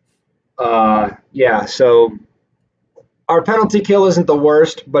 Yeah, so our penalty kill isn't the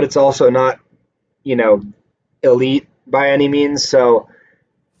worst, but it's also not, you know, elite by any means. So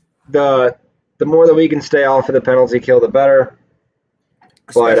the more that we can stay off of the penalty kill, the better.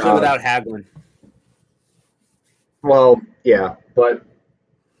 Especially without Hagelin. Well, yeah, but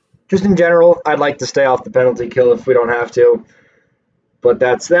just in general, I'd like to stay off the penalty kill if we don't have to. But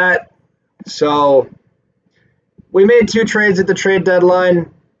that's that. So we made 2 trades at the trade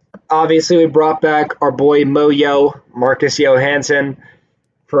deadline. Obviously, we brought back our boy Marcus Johansson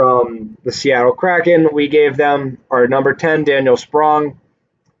from the Seattle Kraken. We gave them our number 10, Daniel Sprong.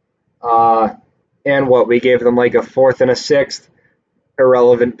 And we gave them like a 4th and a 6th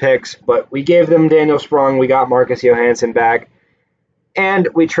irrelevant picks, but we gave them Daniel Sprong. We got Marcus Johansson back, and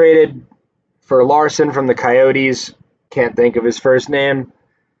we traded for Larson from the Coyotes. Can't think of his first name.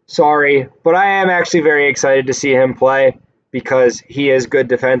 Sorry, but I am actually very excited to see him play because he is good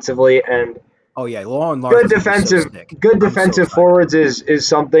defensively and good defensive forwards is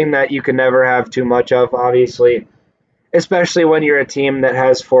something that you can never have too much of, obviously. Especially when you're a team that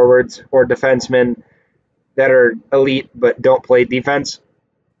has forwards or defensemen that are elite but don't play defense,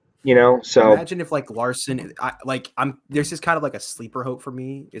 you know. So imagine if like Larson, there's just kind of like a sleeper hope for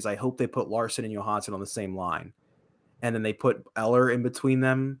me is I hope they put Larson and Johansson on the same line, and then they put Eller in between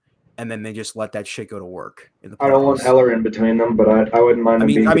them, and then they just let that shit go to work in the playoffs. I don't want Eller in between them, but I wouldn't mind. I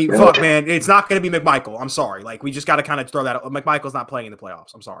mean, fuck, man, it's not going to be McMichael. I'm sorry. Like, we just got to kind of throw that. McMichael's not playing in the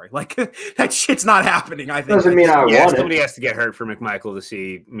playoffs. I'm sorry. Like, that shit's not happening. I think doesn't mean I want it. Somebody has to get hurt for McMichael to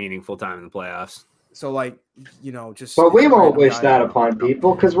see meaningful time in the playoffs. So, like, just. But we won't wish that upon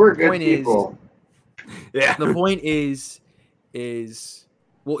people because we're good people. Yeah. The point is.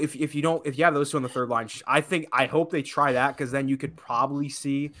 Well, if you have those two on the third line, I hope they try that, because then you could probably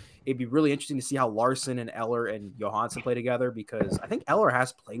see. It'd be really interesting to see how Larson and Eller and Johansson play together, because I think Eller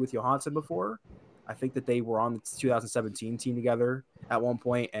has played with Johansson before. I think that they were on the 2017 team together at one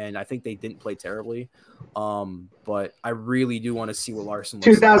point, and I think they didn't play terribly. But I really do want to see what Larson looks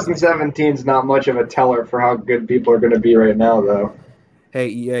 2017 is not much of a teller for how good people are going to be right now, though. Hey,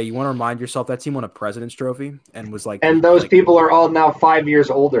 EA, you want to remind yourself that team won a President's Trophy and was like... And those people are all now 5 years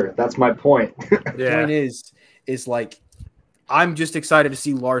older. That's my point. The point is like... I'm just excited to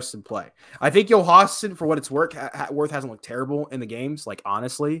see Larson play. I think Johansson, for what it's worth, hasn't looked terrible in the games. Like,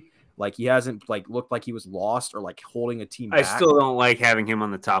 honestly, like, he hasn't looked like he was lost or like holding a team back. I still don't like having him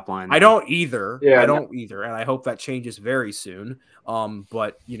on the top line. I don't either. Yeah, I don't either, and I hope that changes very soon.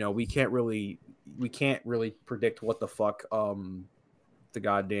 But we can't really predict what the fuck the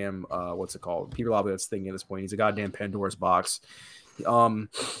goddamn what's it called? Peter Laviollette's thinking at this point. He's a goddamn Pandora's box.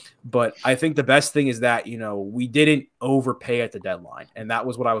 But I think the best thing is that, we didn't overpay at the deadline. And that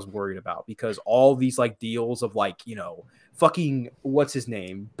was what I was worried about, because all these like deals of like, fucking, what's his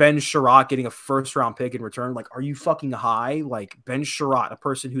name? Ben Sherratt getting a first round pick in return. Like, are you fucking high? Like, Ben Sherratt, a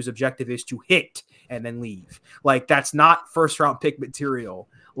person whose objective is to hit and then leave. Like, that's not first round pick material.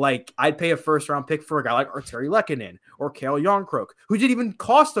 Like, I'd pay a first-round pick for a guy like Arturi Lehkonen or Cale Jarnkrok, who didn't even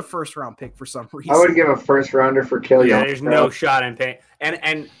cost a first-round pick for some reason. I would give a first-rounder for Cale Jarnkrok. There's no shot in paying.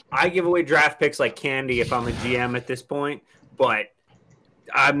 And I give away draft picks like candy if I'm a GM at this point, but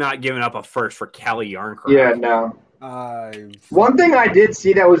I'm not giving up a first for Cale Jarnkrok. Yeah, no. One thing I did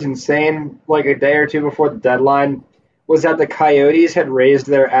see that was insane, like a day or two before the deadline, was that the Coyotes had raised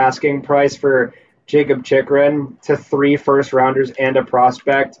their asking price for Jacob Chychrun to 3 first-rounders and a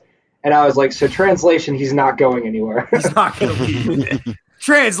prospect. And I was like, so translation, he's not going anywhere. He's not going to leave.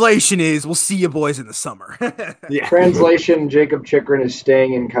 Translation is, we'll see you boys in the summer. Yeah. Translation, Jacob Chychrun is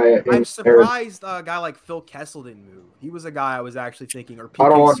staying in Coyote. I'm surprised a guy like Phil Kessel didn't move. He was a guy I was actually thinking. Or I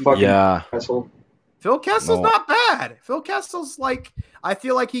don't want fucking Kessel. Phil Kessel's not bad. Phil Kessel's like, I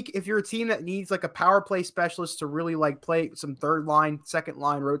feel like if you're a team that needs like a power play specialist to really like play some third line, second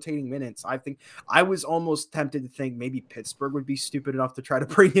line rotating minutes, I think I was almost tempted to think maybe Pittsburgh would be stupid enough to try to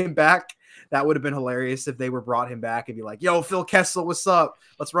bring him back. That would have been hilarious if they brought him back and be like, yo, Phil Kessel, what's up?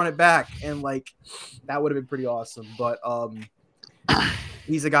 Let's run it back. And like, that would have been pretty awesome. But,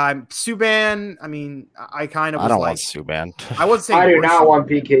 he's a guy. Subban, I mean, I kind of was want Subban. I would say I do not want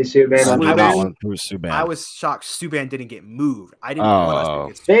PK Subban. I was shocked Subban didn't get moved. I didn't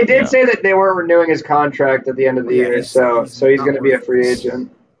want us to get They did say that they weren't renewing his contract at the end of the year, so he's going to be a free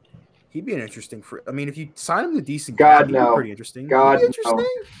agent. He'd be an interesting free. I mean, if you sign him to decent, God he'd no, be pretty interesting. God interesting.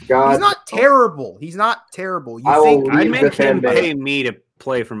 No. God, he's not terrible. He's not terrible. I'd make him pay me to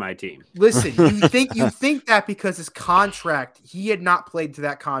play for my team. Listen, you think that because his contract, he had not played to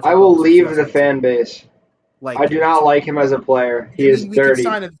that contract. I will leave the fan base. Like, I do not like him as a player. He is dirty. We could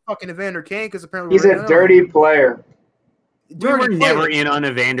sign a fucking Evander Kane because apparently he's a dirty player. We were never in on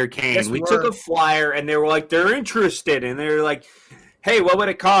Evander Kane. Yes, we took a flyer and they were like, they're interested, and they were like, hey, what would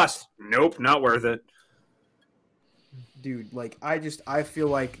it cost? Nope, not worth it. Dude, like, I feel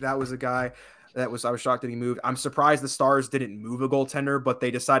like that was a guy I was shocked that he moved. I'm surprised the Stars didn't move a goaltender, but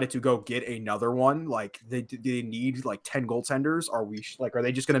they decided to go get another one. Like, they need like 10 goaltenders. Are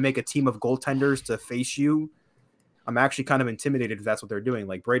they just going to make a team of goaltenders to face you? I'm actually kind of intimidated if that's what they're doing.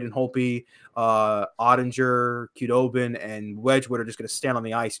 Like, Braden Holtby, Ottinger, Kudobin, and Wedgwood are just going to stand on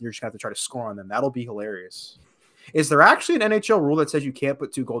the ice, and you're just going to have to try to score on them. That'll be hilarious. Is there actually an NHL rule that says you can't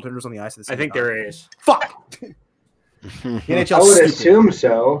put 2 goaltenders on the ice at the same time? I think there is. Fuck! I would assume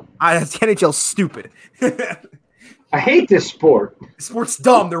so. The NHL's stupid. I hate this sport. Sport's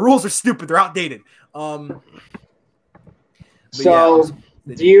dumb. The rules are stupid. They're outdated. So,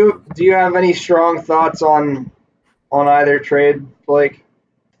 do you have any strong thoughts on either trade, Blake?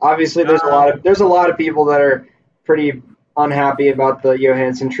 Obviously, there's a lot of people that are pretty unhappy about the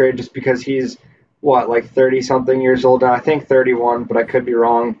Johansson trade just because he's like 30-something years old now. I think 31, but I could be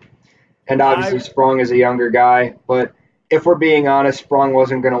wrong. And obviously Sprong is a younger guy. But if we're being honest, Sprong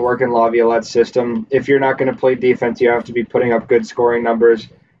wasn't going to work in Laviolette's system. If you're not going to play defense, you have to be putting up good scoring numbers,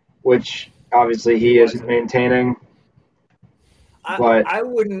 which obviously he isn't maintaining. I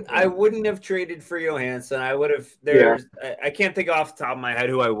wouldn't have traded for Johansson. I would have. I can't think off the top of my head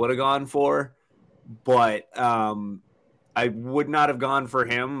who I would have gone for, but I would not have gone for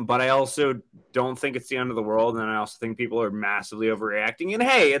him. But I also don't think it's the end of the world, and I also think people are massively overreacting. And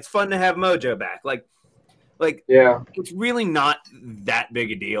hey, it's fun to have Mojo back. Like it's really not that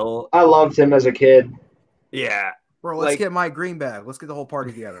big a deal. I loved him as a kid. Yeah. Bro, let's get Mike Green back. Let's get the whole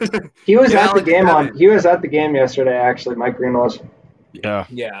party together. He was at the game He was at the game yesterday. Actually, Mike Green was. Yeah.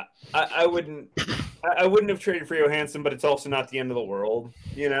 Yeah. I wouldn't have traded for Johansson, but it's also not the end of the world.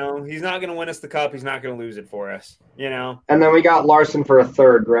 You know, he's not going to win us the cup. He's not going to lose it for us. You know. And then we got Larson for a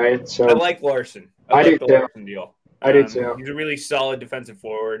third, right? So I like Larson. I do the too. Larson deal. I do too. He's a really solid defensive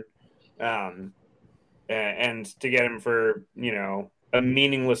forward. And to get him for a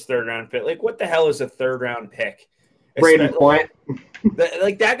meaningless third round pick, like what the hell is a third round pick? Brayden Point.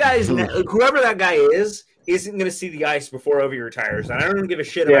 Like that guy is whoever that guy isn't going to see the ice before Ovi retires. And I don't even give a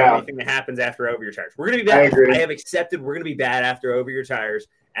shit about anything that happens after Ovi retires. We're going to be bad. I have accepted we're going to be bad after Ovi retires,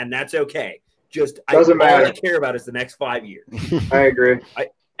 and that's okay. Doesn't matter. All I care about is the next 5 years. I agree.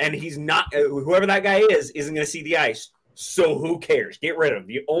 And he's not whoever that guy isn't going to see the ice. So who cares? Get rid of him.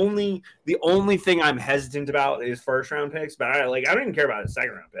 The only thing I'm hesitant about is first round picks, but I don't even care about a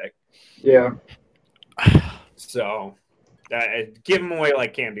second round pick. Yeah. So give him away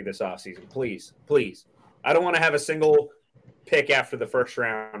like Camby this offseason, please. I don't want to have a single pick after the first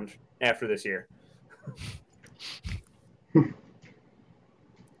round after this year.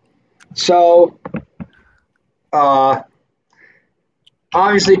 So, obviously,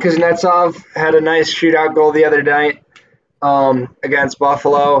 Kuznetsov had a nice shootout goal the other night against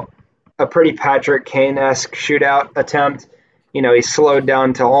Buffalo, a pretty Patrick Kane-esque shootout attempt. You know, he slowed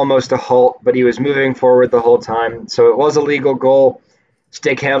down to almost a halt, but he was moving forward the whole time. So it was a legal goal.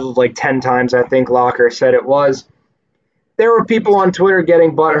 Stick handled like 10 times, I think Locker said it was. There were people on Twitter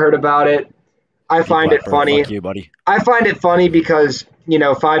getting butthurt about it. I find it funny. Fuck you, buddy. I find it funny because,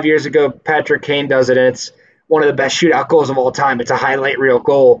 5 years ago, Patrick Kane does it, and it's one of the best shootout goals of all time. It's a highlight reel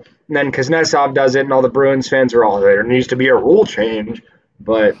goal. And then Kuznetsov does it, and all the Bruins fans are all, there needs to be a rule change.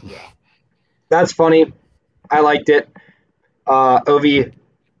 But that's funny. I liked it. Ovi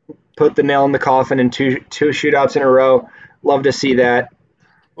put the nail in the coffin in two shootouts in a row. Love to see that.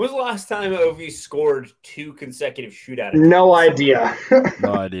 When was the last time Ovi scored 2 consecutive shootouts? No idea.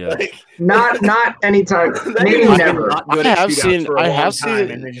 No idea. Not anytime. Maybe never. I have seen,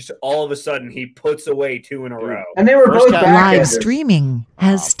 and then just all of a sudden he puts away 2 in a row. And they were both back. Live streaming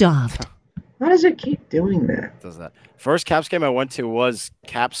has stopped. How does it keep doing that? Does that? First Caps game I went to was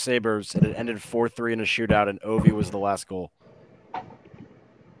Caps Sabres, and it ended 4-3 in a shootout, and Ovi was the last goal.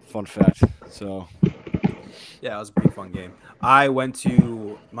 Fun fact. So, yeah, it was a pretty fun game. I went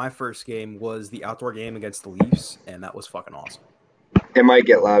to my first game was the outdoor game against the Leafs, and that was fucking awesome. It might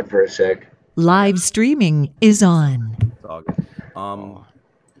get loud for a sec. Live streaming is on. It's all good.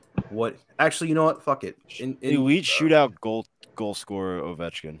 What? Actually, you know what? Fuck it. Elite shootout goal scorer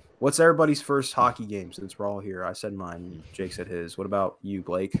Ovechkin. What's everybody's first hockey game since we're all here? I said mine. Jake said his. What about you,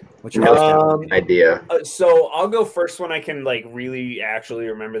 Blake? What's your first idea? So I'll go first when I can really actually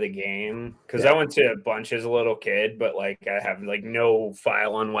remember the game because I went to a bunch as a little kid, but I have no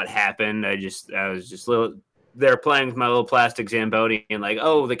file on what happened. I was just little there playing with my little plastic Zamboni and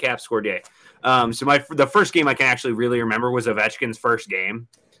the Caps scored yay. So the first game I can actually really remember was Ovechkin's first game.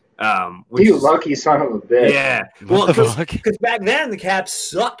 You lucky son of a bitch. Yeah. Well, because back then the Caps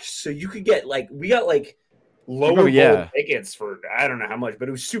sucked, so you could get we got lower bowl tickets for I don't know how much, but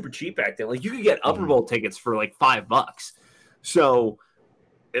it was super cheap back then. You could get upper bowl tickets for $5. So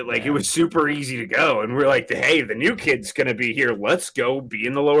it was super easy to go, and we're hey, the new kid's gonna be here. Let's go be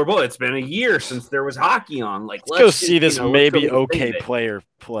in the lower bowl. It's been a year since there was hockey on. Let's go see this maybe okay player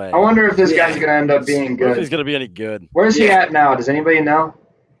play. I wonder if this guy's gonna end up being good. If he's gonna be any good. Where's he at now? Does anybody know?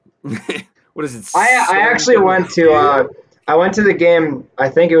 What is it? I actually went to the game. I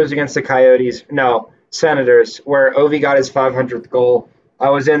think it was against the Coyotes. No, Senators, where Ovi got his 500th goal.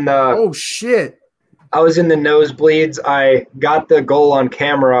 I was in the nosebleeds. I got the goal on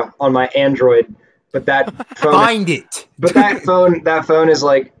camera on my Android, but that phone find it. But that phone is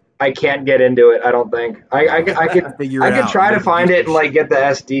I can't get into it. I don't think I could try to find it and get the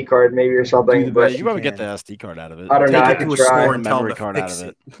SD card maybe or something. But you probably get the SD card out of it. I don't know. I could try and memory card out of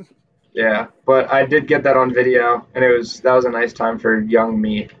it. Yeah, but I did get that on video, and that was a nice time for young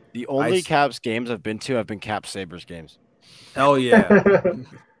me. The only Caps games I've been to have been Caps Sabres games. Hell yeah.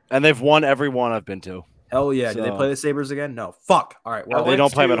 And they've won every one I've been to. Hell yeah. Did they play the Sabres again? No. Fuck. All right. Well, they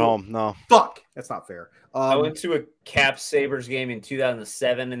don't play them at home. No. Fuck. That's not fair. I went to a Caps Sabres game in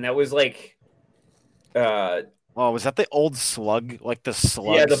 2007, and that was Oh, was that the old slug? Like the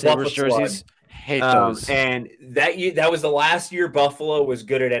slug Yeah, the Sabres Buffalo jerseys? Slug. Hate those. And that was the last year Buffalo was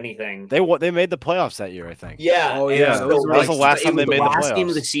good at anything. They made the playoffs that year, I think. Yeah. Oh, yeah. So That was the last time they made the last game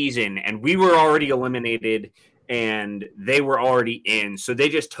of the playoffs. season, and we were already eliminated, and they were already in. So they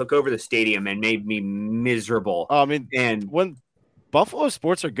just took over the stadium and made me miserable. Oh, I mean, and when Buffalo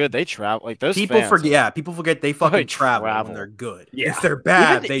sports are good, they travel. Like those People fans, forget. Yeah, people forget they fucking They travel travel. when they're good. Yeah. If they're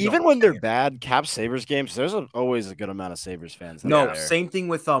bad, even don't when they're care. bad, Cap Sabres games. There's always a good amount of Sabres fans. No, there. same thing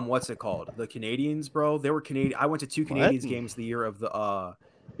with what's it called? The Canadians, bro. They were Canadian. I went to 2 Canadians games the year of the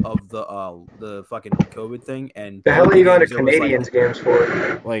fucking COVID thing. And The hell are you going to games, it was, Canadians games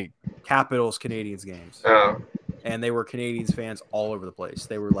for? Like Capitals Canadians games. Oh, And they were Canadians fans all over the place.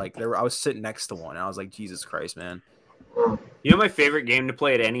 They were. I was sitting next to one, and I was like, Jesus Christ, man. you know, my favorite game to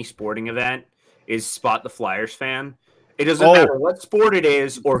play at any sporting event is Spot the Flyers fan. It doesn't matter what sport it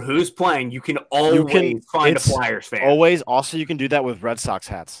is or who's playing. You can always find a Flyers fan. Always. Also, you can do that with Red Sox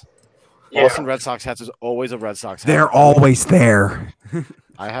hats. yeah. Boston Red Sox hats is always a Red Sox hat. They're always there.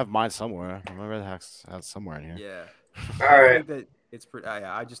 I have mine somewhere. My Red Sox hat somewhere in here. Yeah. All right. I think that it's pretty.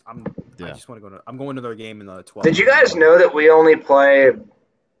 I just want to go to. I'm going to their game in the 12th. Did you guys know that we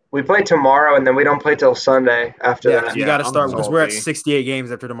play tomorrow and then we don't play till Sunday after Yeah, that? you got to I'm start because we're at salty. 68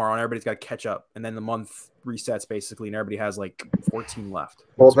 games after tomorrow, and everybody's got to catch up, and then the month resets basically, and everybody has like 14 left.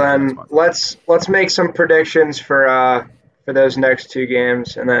 Well, That's what then next month. let's make some predictions for those next 2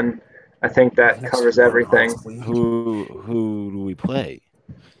 games, and then I think that Next covers one, everything. honestly. Who do we play?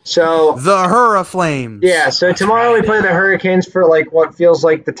 So The Hurriclames. yeah, so tomorrow we play the Hurricanes for like what feels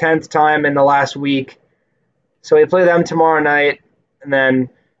like the 10th time in the last week. So we play them tomorrow night, and then,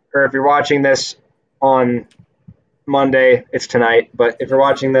 or if you're watching this on Monday, it's tonight. But if you're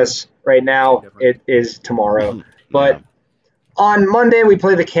watching this right now, it is tomorrow. But on Monday we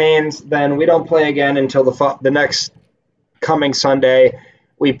play the Canes. Then we don't play again until the next coming Sunday.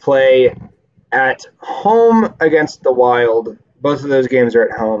 We play at home against the Wild. Both of those games are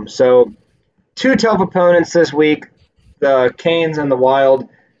at home. So 2 tough opponents this week, the Canes and the Wild.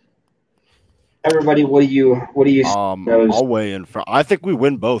 Everybody, what do you knows? I'll weigh in front. I think we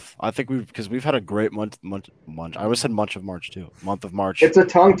win both. I think because we've had a great month. I always said month of March too. Month of March. It's a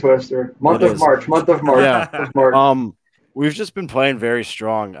tongue twister. Month It of is. March. Month of March. Yeah. Month of March. We've just been playing very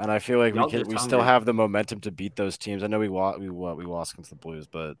strong, and I feel like Y'all we get still hungry. have the momentum to beat those teams. I know we lost against the Blues,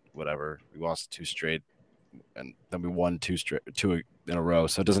 but whatever. We lost 2 straight, and then we won 2 in a row.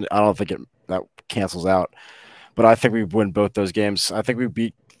 So it doesn't. I don't think that cancels out. But I think we win both those games. I think we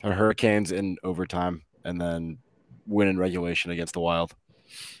beat the Hurricanes in overtime, and then win in regulation against the Wild.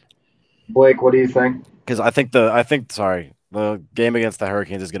 Blake, what do you think? Because I think the game against the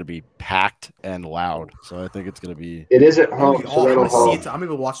Hurricanes is going to be packed and loud. So I think it's going to be. It is at I'm home, so that'll help. I'm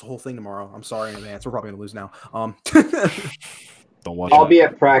able to watch the whole thing tomorrow. I'm sorry in advance. We're probably gonna lose now. Don't watch I'll it. be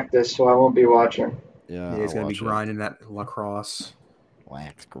at practice, so I won't be watching. Yeah, He's I'll gonna be watch it. grinding that lacrosse.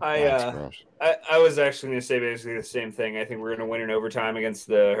 I was actually going to say basically the same thing. I think we're going to win in overtime against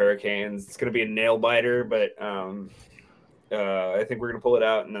the Hurricanes. It's going to be a nail biter, but I think we're going to pull it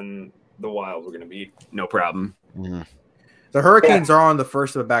out, and then the Wild we're going to beat no problem. Mhm. The Hurricanes are on the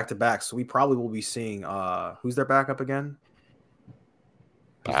first of a back-to-back, so we probably will be seeing who's their backup again?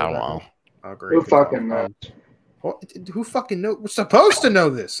 I don't know. Oh, great. Who Good fucking call. knows? Who fucking knows? We're supposed to know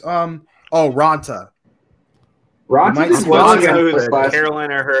this. Ronta. Ronta might did see well Ronta against who this the last.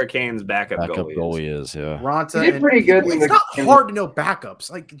 Carolina Hurricanes backup goalie. Goalie is, yeah. Ronta. He did pretty good in It's the not game. hard to know backups.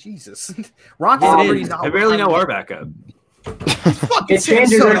 Like Jesus. Ronta's It already is. not. I barely know our backup. Fucking It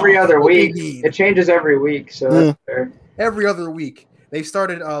changes Samsonov. every other What do you week. need? It changes every week, so that's fair. Every other week. They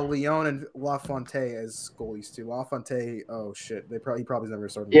started Leon and LaFonte as goalies too. LaFonte, oh shit, he probably never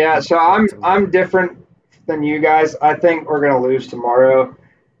started. Yeah, so I'm different than you guys. I think we're gonna lose tomorrow.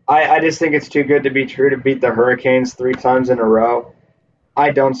 I just think it's too good to be true to beat the Hurricanes 3 times in a row.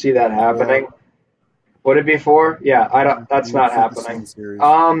 I don't see that happening. Would it be 4? Yeah, I don't. That's not happening. So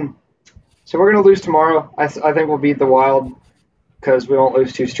we're gonna lose tomorrow. I think we'll beat the Wild because we won't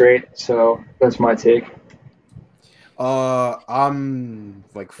lose 2 straight. So that's my take. I'm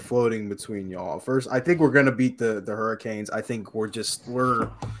like floating between y'all. First, I think we're gonna beat the Hurricanes. I think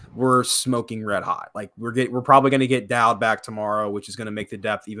we're smoking red hot. Like we're probably gonna get Dowd back tomorrow, which is gonna make the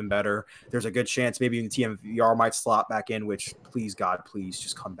depth even better. There's a good chance maybe even TMVR might slot back in. Which please God, please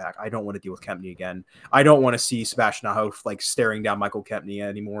just come back. I don't want to deal with Kempney again. I don't want to see Sebastian Aho like staring down Michael Kempney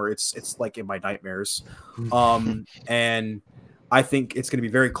anymore. It's like in my nightmares. And I think it's going to be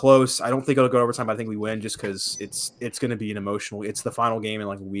very close. I don't think it'll go overtime. I think we win just because it's going to be an emotional. It's the final game in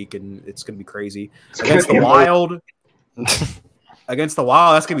like a week, and it's going to be crazy against the Wild. Against the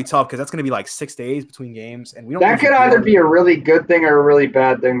Wild, that's gonna be tough because that's gonna be like 6 days between games, and we don't. That could either be a really good thing or a really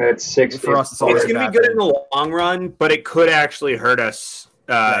bad thing that it's 6 for us. It's gonna be good in the long run, but it could actually hurt us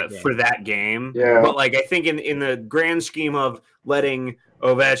for that game. Yeah. But like I think in the grand scheme of letting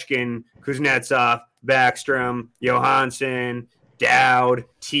Ovechkin, Kuznetsov, Backstrom, Johansson, Dowd,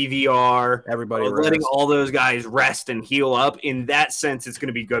 TVR, everybody letting all those guys rest and heal up. In that sense, it's going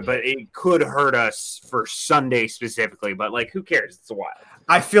to be good, but it could hurt us for Sunday specifically. But like, who cares? It's a Wild.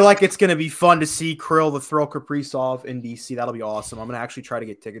 I feel like it's going to be fun to see Krill the throw Kaprizov in DC. That'll be awesome. I'm going to actually try to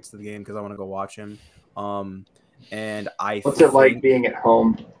get tickets to the game because I want to go watch him. And what's it like being at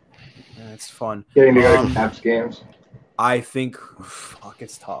home? It's fun. Getting to go to Caps games. I think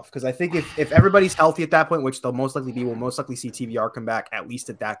it's tough because I think if everybody's healthy at that point, which they'll most likely be, we'll most likely see TVR come back at least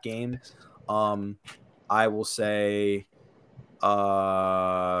at that game. I will say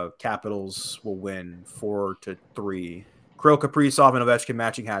Capitals will win 4-3. Krill, Kaprizov, and Ovechkin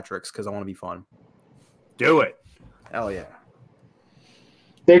matching hat tricks because I want to be fun. Do it. Hell yeah.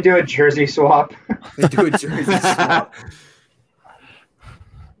 They do a jersey swap. They do a jersey swap.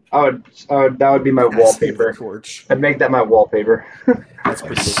 That would be my wallpaper. I'd make that my wallpaper. That's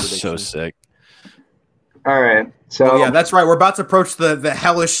pretty good. So sick. All right. So yeah, that's right. We're about to approach the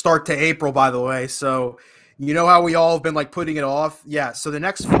hellish start to April, by the way. So you know how we all have been like putting it off? Yeah. So the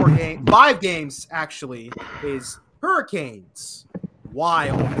next 5 games actually is Hurricanes,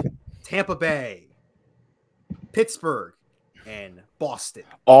 Wild, Tampa Bay, Pittsburgh, and Boston.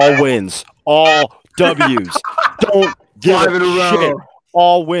 All wins. All W's. Don't give 5 in a row. shit.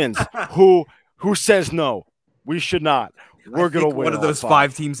 All wins. Who says no? We should not. We're gonna win. One of those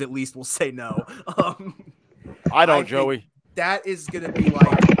 5 teams at least will say no. I don't, Joey. That is gonna be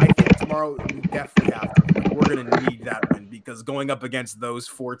like. I think tomorrow we definitely have to. We're gonna need that win because going up against those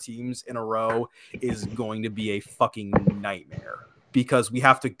 4 teams in a row is going to be a fucking nightmare. Because we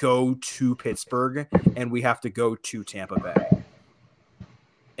have to go to Pittsburgh and we have to go to Tampa Bay,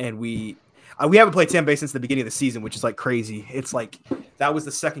 and we haven't played Tampa Bay since the beginning of the season, which is like crazy. It's like that was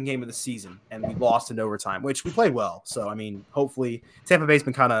the second game of the season, and we lost in overtime, which we played well. So, I mean, hopefully Tampa Bay's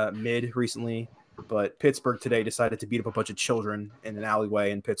been kind of mid recently, but Pittsburgh today decided to beat up a bunch of children in an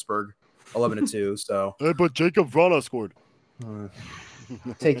alleyway in Pittsburgh, 11-2. So, hey, but Jacob Vrana scored.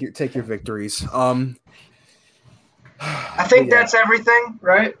 Take your victories. I think that's everything,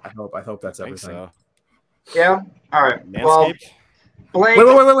 right? I hope that's everything. So. Yeah. All right. Manscaped? Well, Blake. Wait.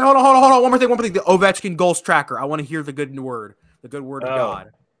 Hold on. One more thing. The Ovechkin goals tracker. I want to hear the good word. The good word of God.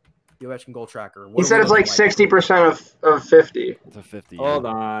 The Ovechkin goal tracker. He said it's like 60% of 50. It's a 50. Hold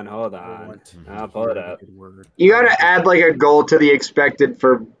on. I'll pull it up. You got to add like a goal to the expected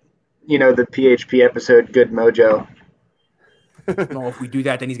for, the PHP episode Good Mojo. No, if we do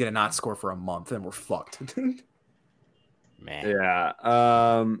that, then he's gonna not score for a month, and we're fucked. Man. Yeah.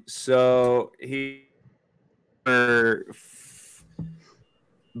 So he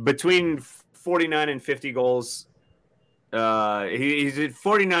between 49 and 50 goals. He's at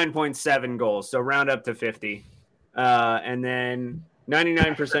 49.7 goals, so round up to 50. And then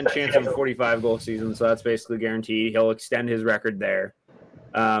 99% chance of a 45 goal season, so that's basically guaranteed. He'll extend his record there.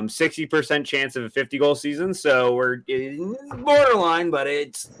 60% chance of a 50 goal season, so we're borderline, but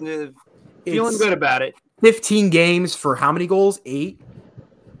it's feeling good about it. 15 games for how many goals? 8?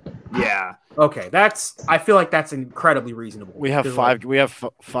 Yeah. Okay, I feel like that's incredibly reasonable. We have 5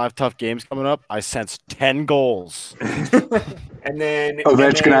 5 tough games coming up. I sense 10 goals. And then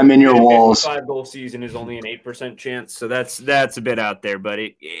Ovechkin, I'm in your walls. 5-goal season is only an 8% chance, so that's a bit out there, but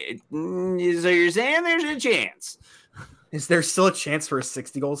so you're saying there's a chance. Is there still a chance for a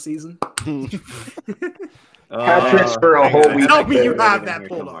 60-goal season? Hat-tricks for a whole week. Tell me you have that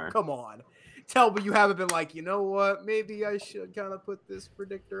pulled up. Come on. Tell me you haven't been like, you know what? Maybe I should kind of put this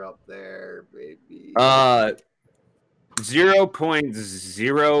predictor up there. Maybe.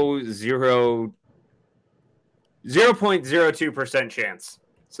 0.02% chance.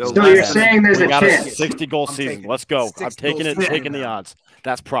 So you're saying there's a chance. 60-goal season. Let's go. I'm taking the odds.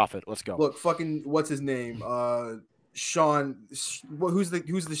 That's profit. Let's go. Look, fucking what's his name? Sean. Who's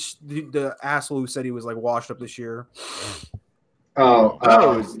the asshole who said he was like washed up this year?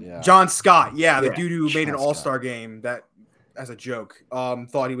 John Scott. Yeah, the dude who made an all-star game that, as a joke,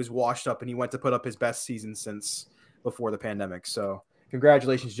 thought he was washed up, and he went to put up his best season since before the pandemic. So,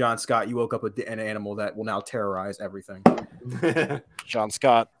 congratulations, John Scott. You woke up an animal that will now terrorize everything. John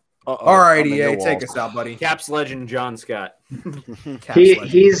Scott. All right, EA, take us out, buddy. Caps legend John Scott.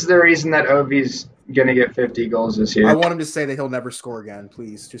 He's the reason that Ovi's gonna get 50 goals this year. I want him to say that he'll never score again.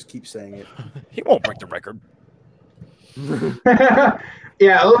 Please, just keep saying it. He won't break the record.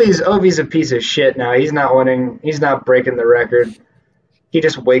 Yeah, Ovi's a piece of shit now. He's not winning. He's not breaking the record. he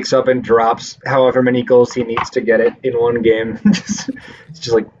just wakes up and drops however many goals he needs to get it in one game. It's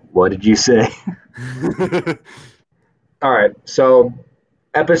just like, what did you say? All right, so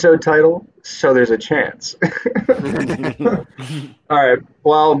episode title, So There's a Chance. All right,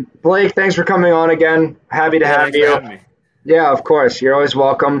 well, Blake, thanks for coming on again. Happy to have you. Yeah, of course. You're always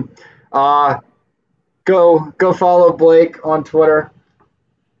welcome. Go follow Blake on Twitter.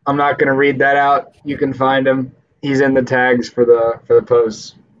 I'm not going to read that out. You can find him. He's in the tags for the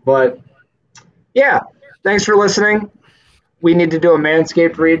posts. But yeah, thanks for listening. We need to do a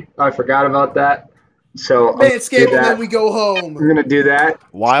Manscaped read. I forgot about that. So Manscaped, and then we go home. I'm going to do that.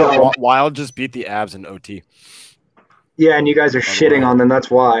 Wild just beat the Abs in OT. Yeah, and you guys are shitting on them.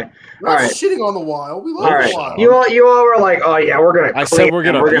 That's why. We're not shitting on the Wild. We love the Wild. You all were like, oh yeah, we're gonna. I said we're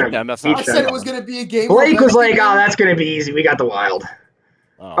gonna beat them. That's not. I said it was gonna be a game. Blake was like, oh, that's gonna be easy. We got the Wild.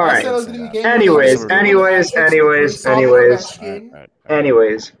 Oh, all right.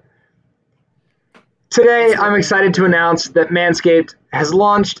 Anyways. Today, I'm excited to announce that Manscaped has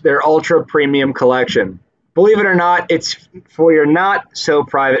launched their Ultra Premium Collection. Believe it or not, it's for your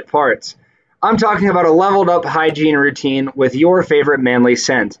not-so-private parts. I'm talking about a leveled-up hygiene routine with your favorite manly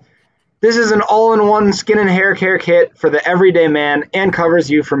scent. This is an all-in-one skin and hair care kit for the everyday man and covers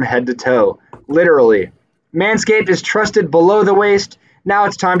you from head to toe. Literally. Manscaped is trusted below the waist. Now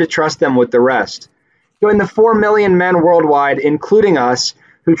it's time to trust them with the rest. Join the 4 million men worldwide, including us,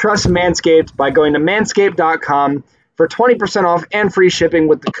 who trust Manscaped by going to manscaped.com for 20% off and free shipping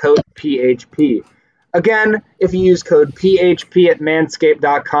with the code PHP. Again, if you use code PHP at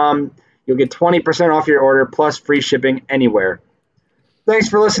manscaped.com, you'll get 20% off your order plus free shipping anywhere. Thanks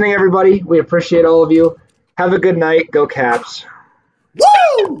for listening, everybody. We appreciate all of you. Have a good night. Go Caps.